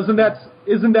 Yeah. Isn't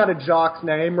that a jock's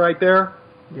name right there?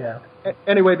 Yeah.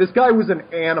 Anyway, this guy was an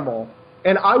animal.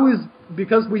 And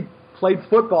because we played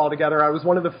football together, I was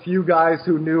one of the few guys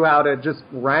who knew how to just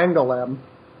wrangle him.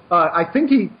 I think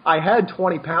I had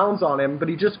 20 pounds on him, but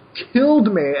he just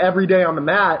killed me every day on the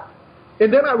mat.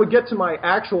 And then I would get to my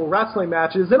actual wrestling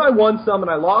matches, and I won some and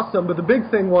I lost some, but the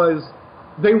big thing was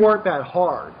they weren't that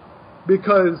hard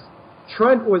because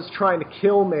Trent was trying to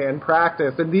kill me in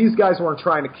practice, and these guys weren't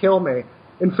trying to kill me.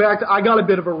 In fact, I got a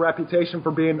bit of a reputation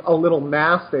for being a little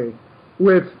nasty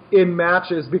in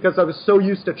matches because I was so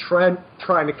used to Trent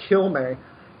trying to kill me.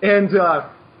 And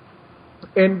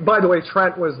by the way,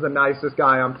 Trent was the nicest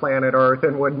guy on planet Earth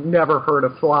and would never hurt a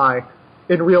fly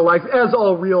in real life, as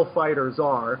all real fighters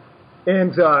are.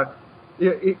 And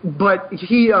but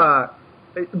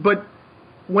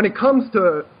when it comes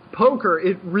to poker,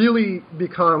 it really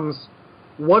becomes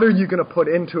what are you going to put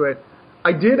into it.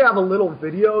 I did have a little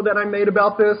video that I made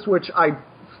about this, which I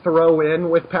throw in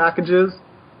with packages,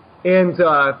 and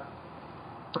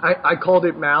I called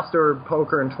it Master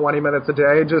Poker in 20 minutes a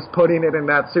day, just putting it in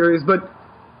that series. But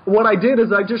what I did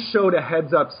is I just showed a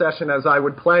heads-up session as I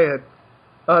would play it.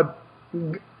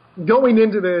 Going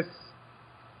into this,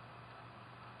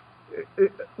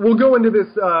 we'll go into this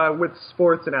with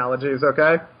sports analogies,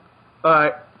 okay?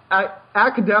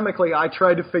 Academically, I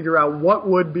tried to figure out what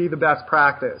would be the best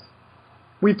practice.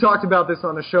 We've talked about this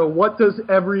on the show. What does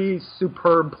every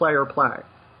superb player play?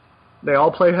 They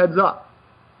all play heads up.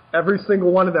 Every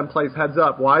single one of them plays heads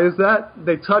up. Why is that?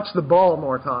 They touch the ball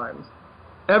more times.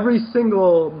 Every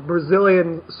single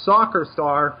Brazilian soccer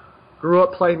star grew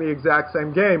up playing the exact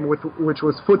same game, which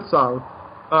was futsal,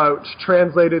 which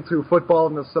translated to football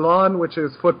in the salon, which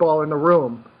is football in the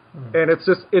room. And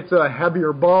it's a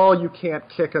heavier ball. You can't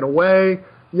kick it away.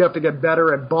 You have to get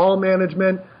better at ball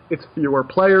management. It's fewer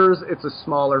players. It's a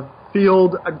smaller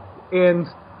field. And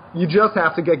you just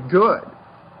have to get good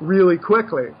really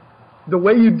quickly. The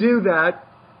way you do that,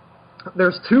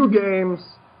 there's 2 games.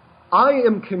 I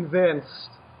am convinced,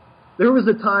 there was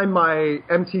a time my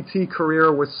MTT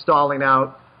career was stalling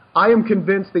out. I am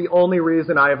convinced the only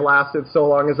reason I have lasted so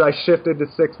long is I shifted to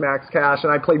 6-max cash,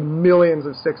 and I played millions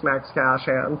of 6-max cash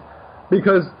hands,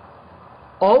 because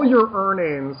all your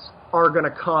earnings are going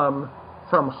to come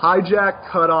from hijack,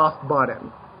 cutoff,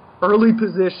 button. Early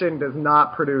position does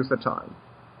not produce a ton.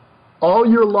 All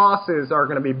your losses are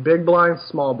going to be big blind,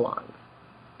 small blind.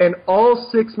 And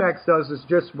all 6-max does is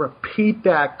just repeat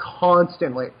that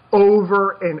constantly,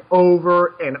 over and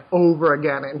over and over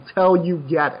again until you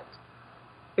get it.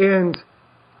 And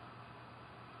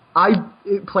I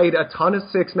played a ton of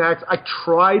 6-max. I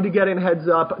tried to get in heads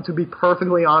up. To be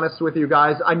perfectly honest with you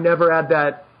guys, I never had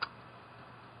that,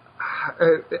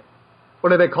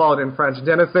 what do they call it in French,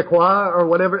 je ne sais quoi, or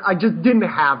whatever. I just didn't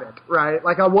have it, right?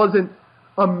 Like, I wasn't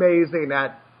amazing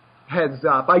at heads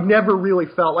up. I never really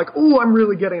felt like, oh, I'm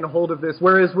really getting a hold of this.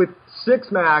 Whereas with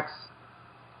 6-max,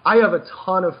 I have a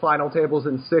ton of final tables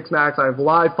in 6-max. I have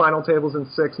live final tables in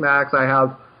 6-max. I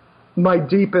have my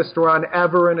deepest run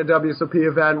ever in a WSOP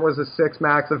event was a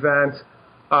 6-max event.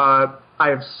 I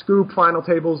have Scoop final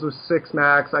tables with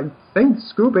 6-max. I think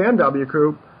Scoop and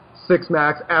WCOOP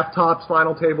 6-max. F-Tops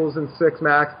final tables in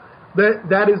 6-max.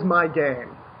 That is my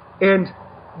game. And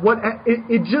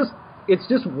it's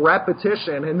just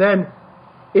repetition, and then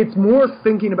it's more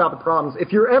thinking about the problems.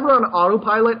 If you're ever on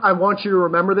autopilot, I want you to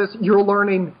remember this. You're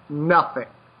learning nothing,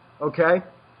 okay?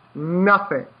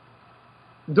 Nothing.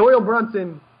 Doyle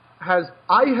Brunson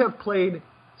I have played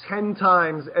 10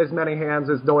 times as many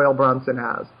hands as Doyle Brunson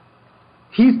has.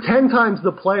 He's 10 times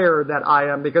the player that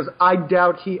I am, because I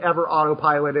doubt he ever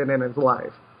autopiloted in his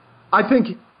life. I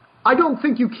don't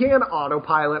think you can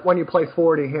autopilot when you play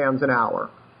 40 hands an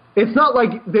hour. It's not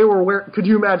like they were could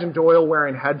you imagine Doyle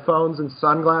wearing headphones and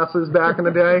sunglasses back in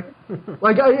the day?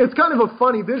 It's kind of a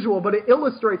funny visual, but it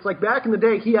illustrates, like, back in the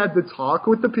day, he had to talk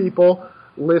with the people,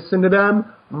 listen to them,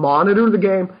 monitor the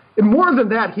game, and more than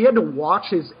that, he had to watch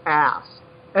his ass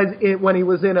when he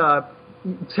was in a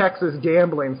Texas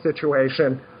gambling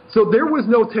situation. So there was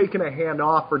no taking a hand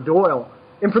off for Doyle.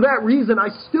 And for that reason, I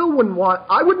wouldn't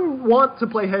want to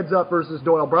play heads up versus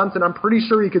Doyle Brunson. I'm pretty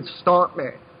sure he could stomp me.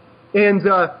 And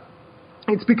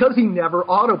it's because he never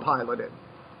autopiloted.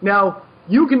 Now,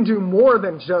 you can do more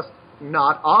than just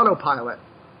not autopilot.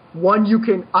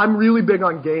 I'm really big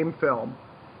on game film.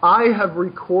 I have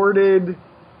recorded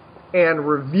and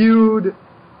reviewed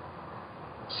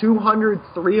 200,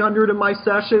 300 of my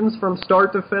sessions from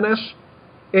start to finish.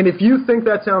 And if you think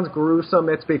that sounds gruesome,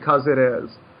 it's because it is.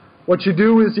 What you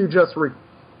do is you just and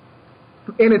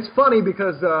it's funny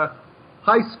because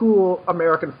high school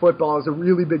American football is a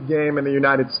really big game in the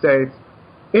United States.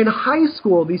 In high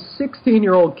school, these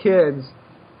 16-year-old kids,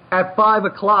 at 5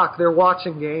 o'clock, they're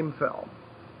watching game film.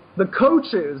 The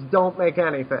coaches don't make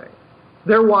anything.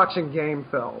 They're watching game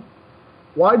film.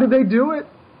 Why do they do it?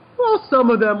 Well, some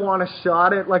of them want a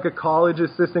shot at like a college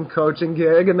assistant coaching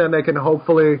gig, and then they can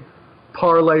hopefully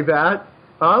parlay that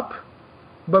up.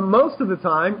 But most of the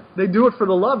time, they do it for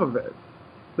the love of it.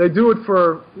 They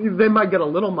might get a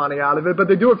little money out of it, but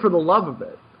they do it for the love of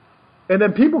it. And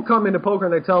then people come into poker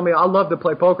and they tell me, I love to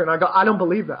play poker. And I go, I don't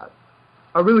believe that.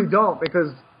 I really don't,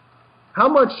 because how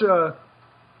much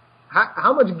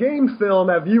game film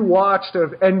have you watched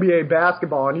of NBA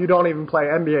basketball? And you don't even play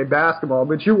NBA basketball,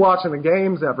 but you're watching the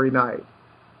games every night.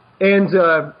 And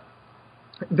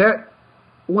that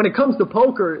when it comes to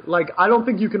poker, like, I don't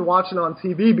think you can watch it on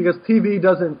TV, because TV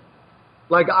doesn't,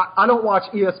 like, I don't watch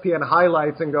ESPN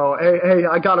highlights and go, hey,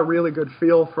 I got a really good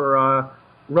feel for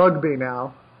rugby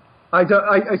now. I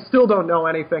still don't know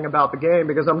anything about the game,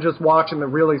 because I'm just watching the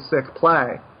really sick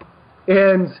play.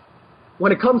 And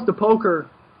when it comes to poker,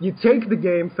 you take the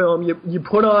game film, you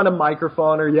put on a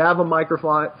microphone, or you have a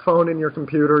microphone in your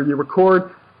computer, you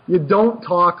record. You don't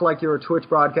talk like you're a Twitch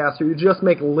broadcaster. You just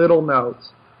make little notes,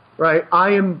 right?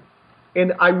 I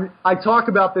talk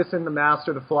about this in the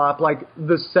Master the Flop, like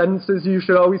the sentences you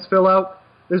should always fill out.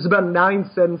 There's about 9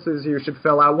 sentences you should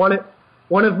fill out.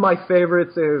 One of my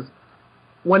favorites is,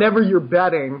 whenever you're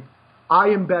betting, I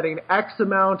am betting X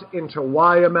amount into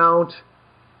Y amount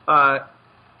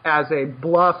as a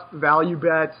bluff value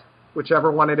bet,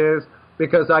 whichever one it is,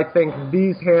 because I think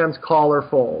these hands call or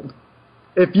fold.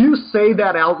 If you say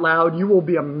that out loud, you will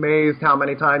be amazed how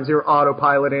many times you're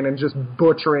autopiloting and just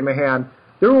butchering the hand.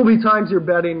 There will be times you're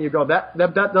betting and you go, that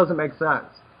doesn't make sense.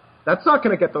 That's not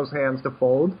going to get those hands to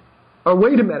fold. Or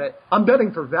wait a minute, I'm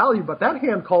betting for value, but that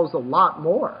hand calls a lot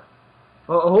more.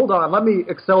 Hold on, let me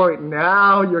accelerate.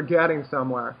 Now you're getting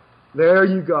somewhere. There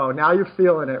you go. Now you're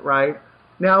feeling it, right?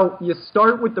 Now you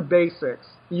start with the basics.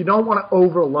 You don't want to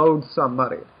overload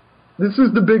somebody. This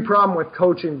is the big problem with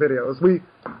coaching videos.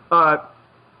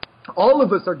 All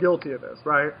of us are guilty of this,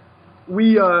 right?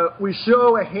 We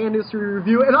show a hand history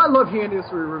review, and I love hand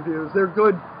history reviews. They're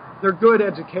good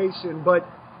education, but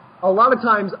a lot of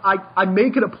times I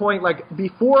make it a point, like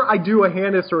before I do a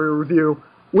hand history review,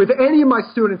 with any of my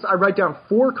students, I write down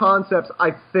 4 concepts I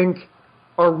think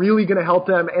are really going to help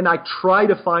them, and I try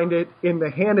to find it in the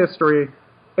hand history,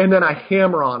 and then I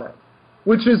hammer on it,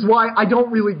 which is why I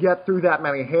don't really get through that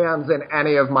many hands in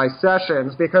any of my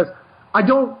sessions, because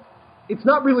it's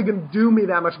not really going to do me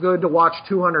that much good to watch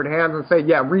 200 hands and say,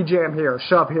 yeah, rejam here,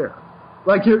 shove here.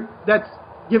 Like,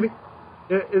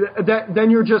 then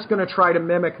you're just going to try to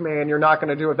mimic me, and you're not going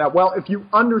to do it that well. If you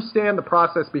understand the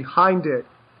process behind it,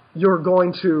 you're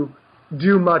going to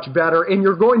do much better, and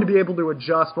you're going to be able to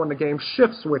adjust when the game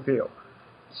shifts with you.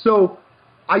 So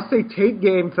I say take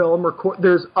game film, record.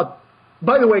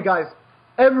 By the way, guys,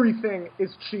 everything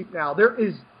is cheap now. There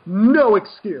is no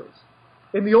excuse.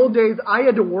 In the old days, I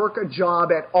had to work a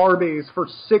job at Arby's for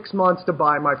 6 months to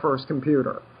buy my first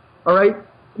computer. All right?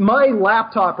 My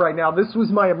laptop right now, this was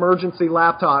my emergency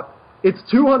laptop. It's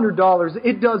 $200.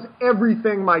 It does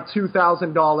everything my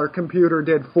 $2,000 computer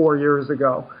did 4 years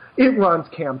ago. It runs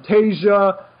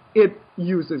Camtasia. It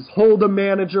uses Hold'em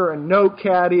Manager and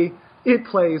NoteCaddy. It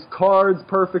plays cards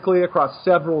perfectly across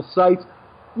several sites.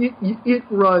 It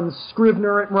runs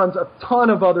Scrivener. It runs a ton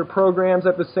of other programs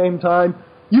at the same time.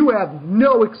 You have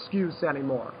no excuse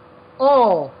anymore.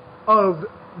 All of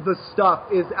the stuff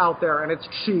is out there, and it's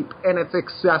cheap, and it's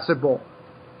accessible.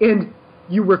 And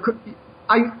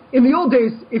in the old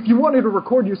days, if you wanted to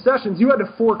record your sessions, you had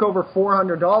to fork over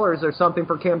 $400 or something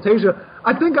for Camtasia.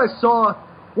 I think I saw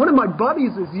one of my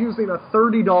buddies is using a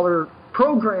 $30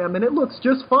 program, and it looks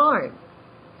just fine.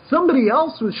 Somebody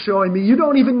else was showing me you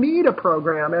don't even need a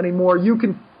program anymore. You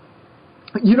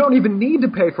don't even need to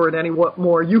pay for it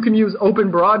anymore. You can use Open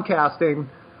Broadcasting,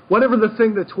 whatever the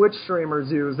thing the Twitch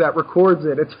streamers use that records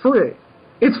it. It's free.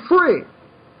 It's free.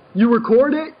 You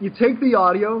record it, you take the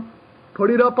audio, put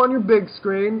it up on your big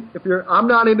screen. I'm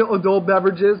not into adult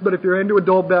beverages, but if you're into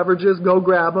adult beverages, go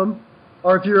grab them.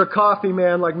 Or if you're a coffee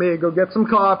man like me, go get some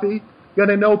coffee, get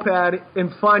a notepad,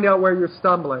 and find out where you're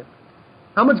stumbling.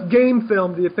 How much game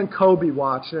film do you think Kobe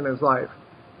watched in his life?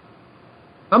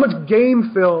 How much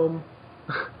game film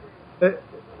do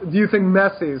you think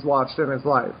Messi's watched in his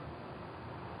life?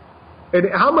 And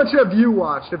how much have you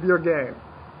watched of your game?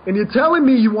 And you're telling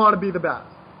me you want to be the best.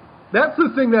 That's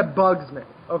the thing that bugs me,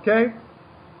 okay?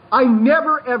 I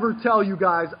never ever tell you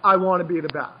guys I want to be the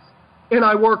best. And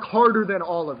I work harder than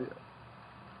all of you.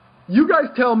 You guys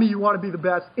tell me you want to be the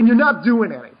best, and you're not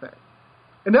doing anything.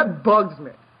 And that bugs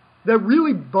me. That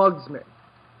really bugs me.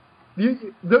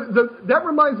 That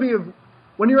reminds me of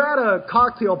when you're at a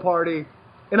cocktail party,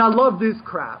 and I love this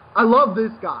crap. I love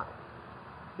this guy.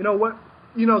 You know what?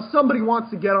 You know, somebody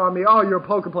wants to get on me. Oh, you're a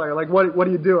poker player. Like, what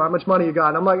do you do? How much money you got?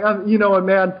 And I'm like, you know what,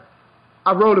 man?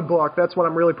 I wrote a book. That's what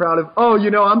I'm really proud of. Oh, you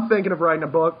know, I'm thinking of writing a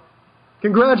book.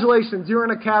 Congratulations. You're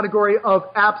in a category of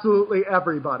absolutely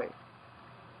everybody.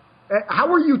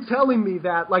 How are you telling me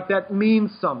that like that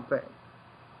means something?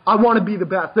 I want to be the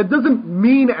best. That doesn't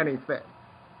mean anything.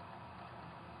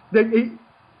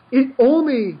 It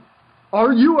only,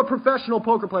 are you a professional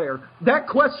poker player? That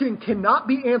question cannot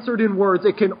be answered in words.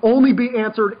 It can only be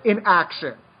answered in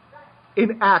action.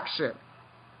 In action.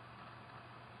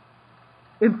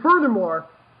 And furthermore,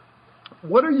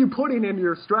 what are you putting into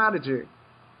your strategy?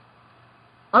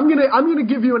 I'm gonna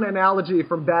give you an analogy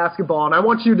from basketball, and I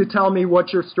want you to tell me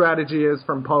what your strategy is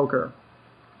from poker.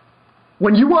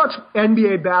 When you watch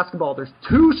NBA basketball, there's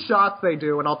 2 shots they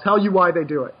do, and I'll tell you why they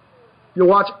do it. You'll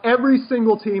watch every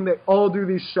single team. They all do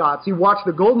these shots. You watch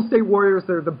the Golden State Warriors.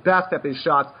 They're the best at these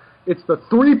shots. It's the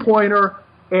three-pointer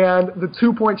and the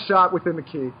two-point shot within the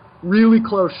key. Really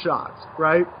close shots,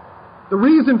 right? The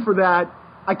reason for that,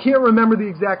 I can't remember the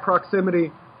exact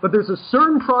proximity, but there's a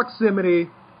certain proximity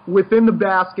within the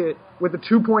basket with a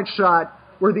two-point shot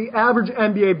where the average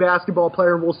NBA basketball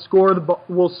player will score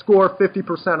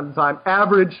 50% of the time.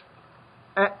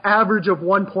 Average of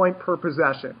 1 point per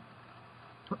possession.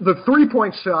 The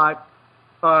three-point shot,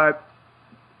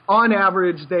 on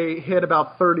average, they hit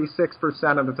about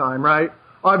 36% of the time, right?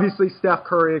 Obviously, Steph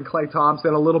Curry and Klay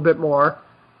Thompson a little bit more.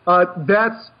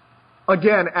 That's,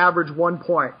 again, average 1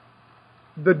 point.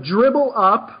 The dribble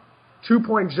up,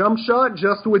 two-point jump shot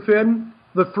just within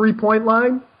the three-point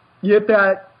line, you hit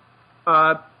that,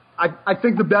 I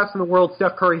think the best in the world,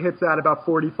 Steph Curry hits that about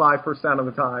 45% of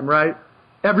the time, right?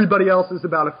 Everybody else is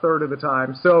about a third of the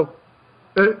time. So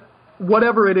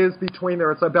whatever it is between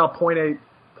there, it's about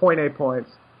 0.8 points.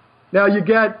 Now you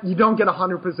don't get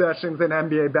 100 possessions in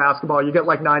NBA basketball. You get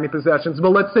like 90 possessions. But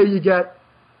let's say you get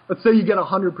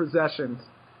 100 possessions.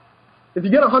 If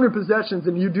you get 100 possessions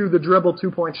and you do the dribble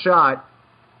two-point shot,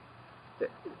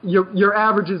 your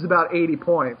average is about 80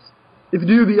 points. If you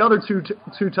do the other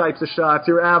two types of shots,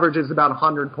 your average is about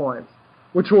 100 points,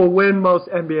 which will win most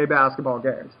NBA basketball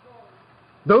games.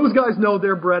 Those guys know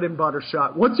their bread and butter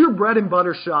shot. What's your bread and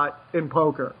butter shot in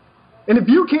poker? And if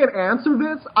you can't answer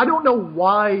this, I don't know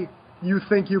why you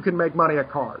think you can make money at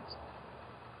cards.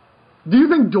 Do you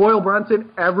think Doyle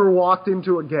Brunson ever walked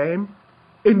into a game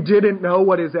and didn't know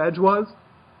what his edge was?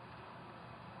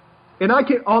 And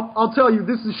I'll tell you,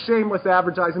 this is shameless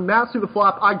advertising. Master the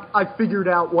Flop, I figured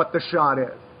out what the shot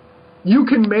is. You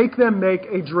can make them make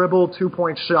a dribble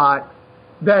two-point shot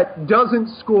that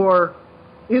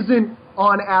isn't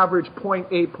on average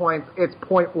 0.8 points, it's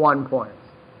 0.1 points,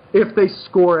 if they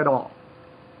score at all.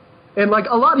 And like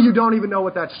a lot of you don't even know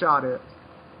what that shot is,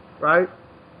 right?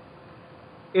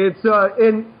 It's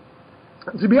and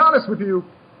to be honest with you,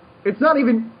 it's not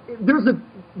even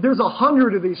there's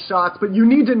 100 of these shots, but you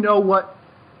need to know what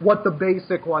the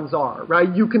basic ones are,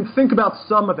 right? You can think about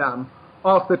some of them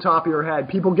off the top of your head.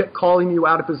 People get calling you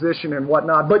out of position and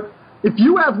whatnot, but if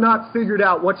you have not figured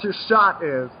out what your shot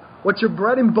is, what your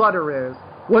bread and butter is,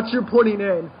 what you're putting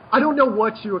in, I don't know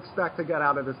what you expect to get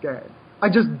out of this game. I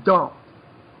just don't.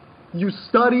 You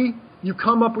study, you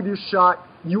come up with your shot,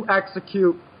 you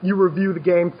execute, you review the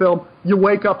game film, you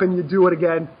wake up and you do it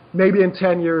again. Maybe in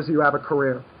 10 years you have a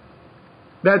career.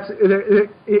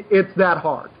 It's that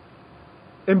hard.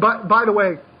 And by the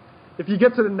way, if you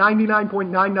get to the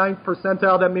 99.99th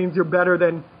percentile, that means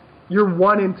you're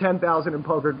 1 in 10,000 in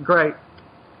poker. Great.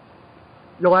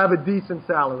 You'll have a decent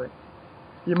salary.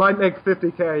 You might make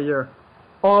 $50K a year.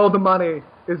 All the money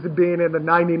is being in the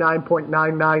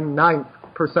 99.999th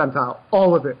percentile.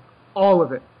 All of it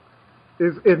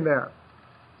is in there.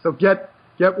 So get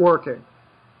working.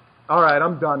 All right,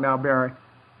 I'm done now, Barry.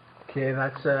 Okay,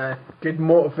 that's a good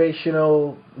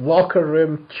motivational locker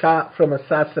room chat from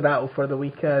Assassinato for the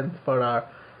weekend for our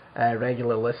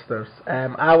regular listeners.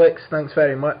 Alex, thanks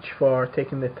very much for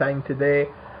taking the time today.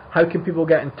 How can people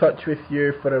get in touch with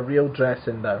you for a real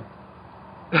dressing down?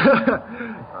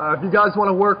 If you guys want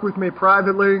to work with me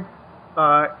privately,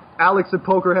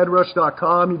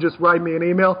 alex@pokerheadrush.com. You just write me an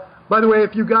email. By the way,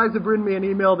 if you guys have written me an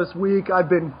email this week, I've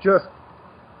been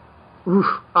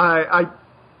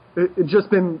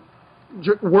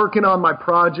working on my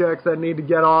projects that need to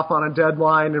get off on a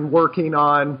deadline and working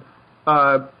on,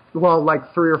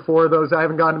 like 3 or 4 of those. I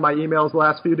haven't gotten to my emails the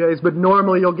last few days, but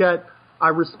normally I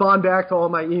respond back to all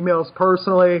my emails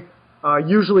personally.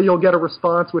 Usually you'll get a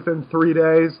response within 3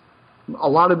 days. A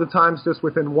lot of the times just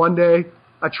within 1 day.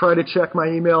 I try to check my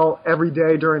email every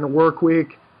day during the work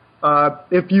week.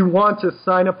 If you want to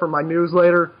sign up for my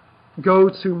newsletter, go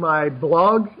to my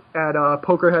blog at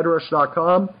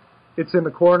pokerheadrush.com. It's in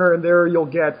the corner, and there you'll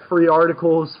get free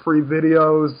articles, free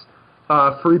videos,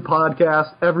 free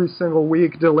podcasts every single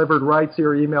week delivered right to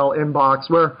your email inbox,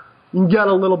 where you can get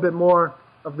a little bit more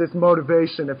of this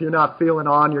motivation if you're not feeling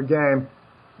on your game.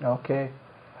 Okay.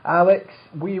 Alex,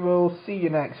 we will see you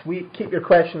next week. Keep your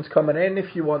questions coming in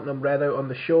if you want them read out on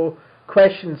the show.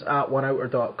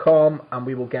 Questions@oneouter.com, and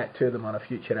we will get to them on a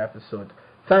future episode.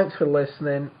 Thanks for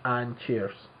listening, and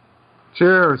cheers.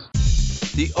 Cheers.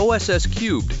 The OSS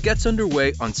Cubed gets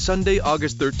underway on Sunday,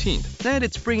 August 13th, and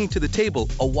it's bringing to the table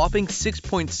a whopping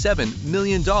 $6.7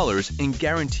 million in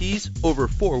guarantees over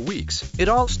 4 weeks. It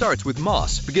all starts with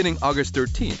Moss, beginning August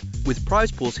 13th, with prize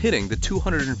pools hitting the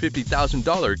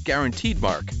 $250,000 guaranteed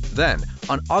mark. Then,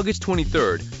 On August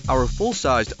 23rd, our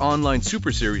full-sized online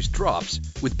Super Series drops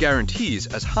with guarantees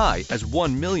as high as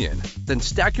 $1 million. Then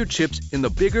stack your chips in the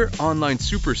bigger online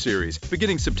Super Series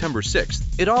beginning September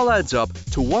 6th. It all adds up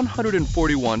to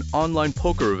 141 online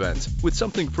poker events with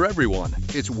something for everyone.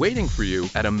 It's waiting for you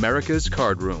at America's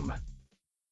Card Room.